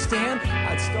Pakistan.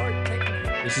 I'd start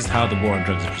taking... This is how the war on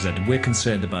drugs is presented. We're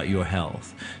concerned about your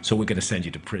health, so we're going to send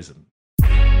you to prison.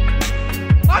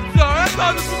 I'm sorry, I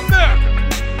thought this was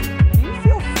America. Do you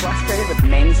feel frustrated with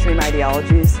mainstream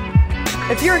ideologies?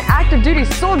 If you're an active duty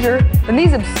soldier, then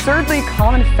these absurdly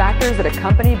common factors that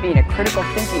accompany being a critical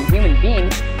thinking human being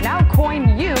now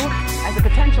coin you as a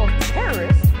potential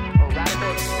terrorist or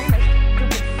radical extremist who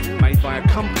could sue Made by a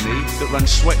company that runs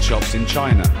sweatshops in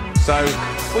China. So,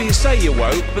 well, you say you're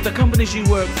woke, but the companies you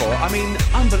work for, I mean,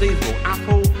 unbelievable.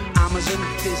 Apple, Amazon,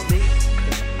 Disney.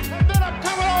 And then I'm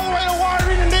coming all the way to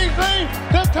Washington, D.C.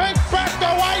 to take back the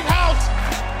White House.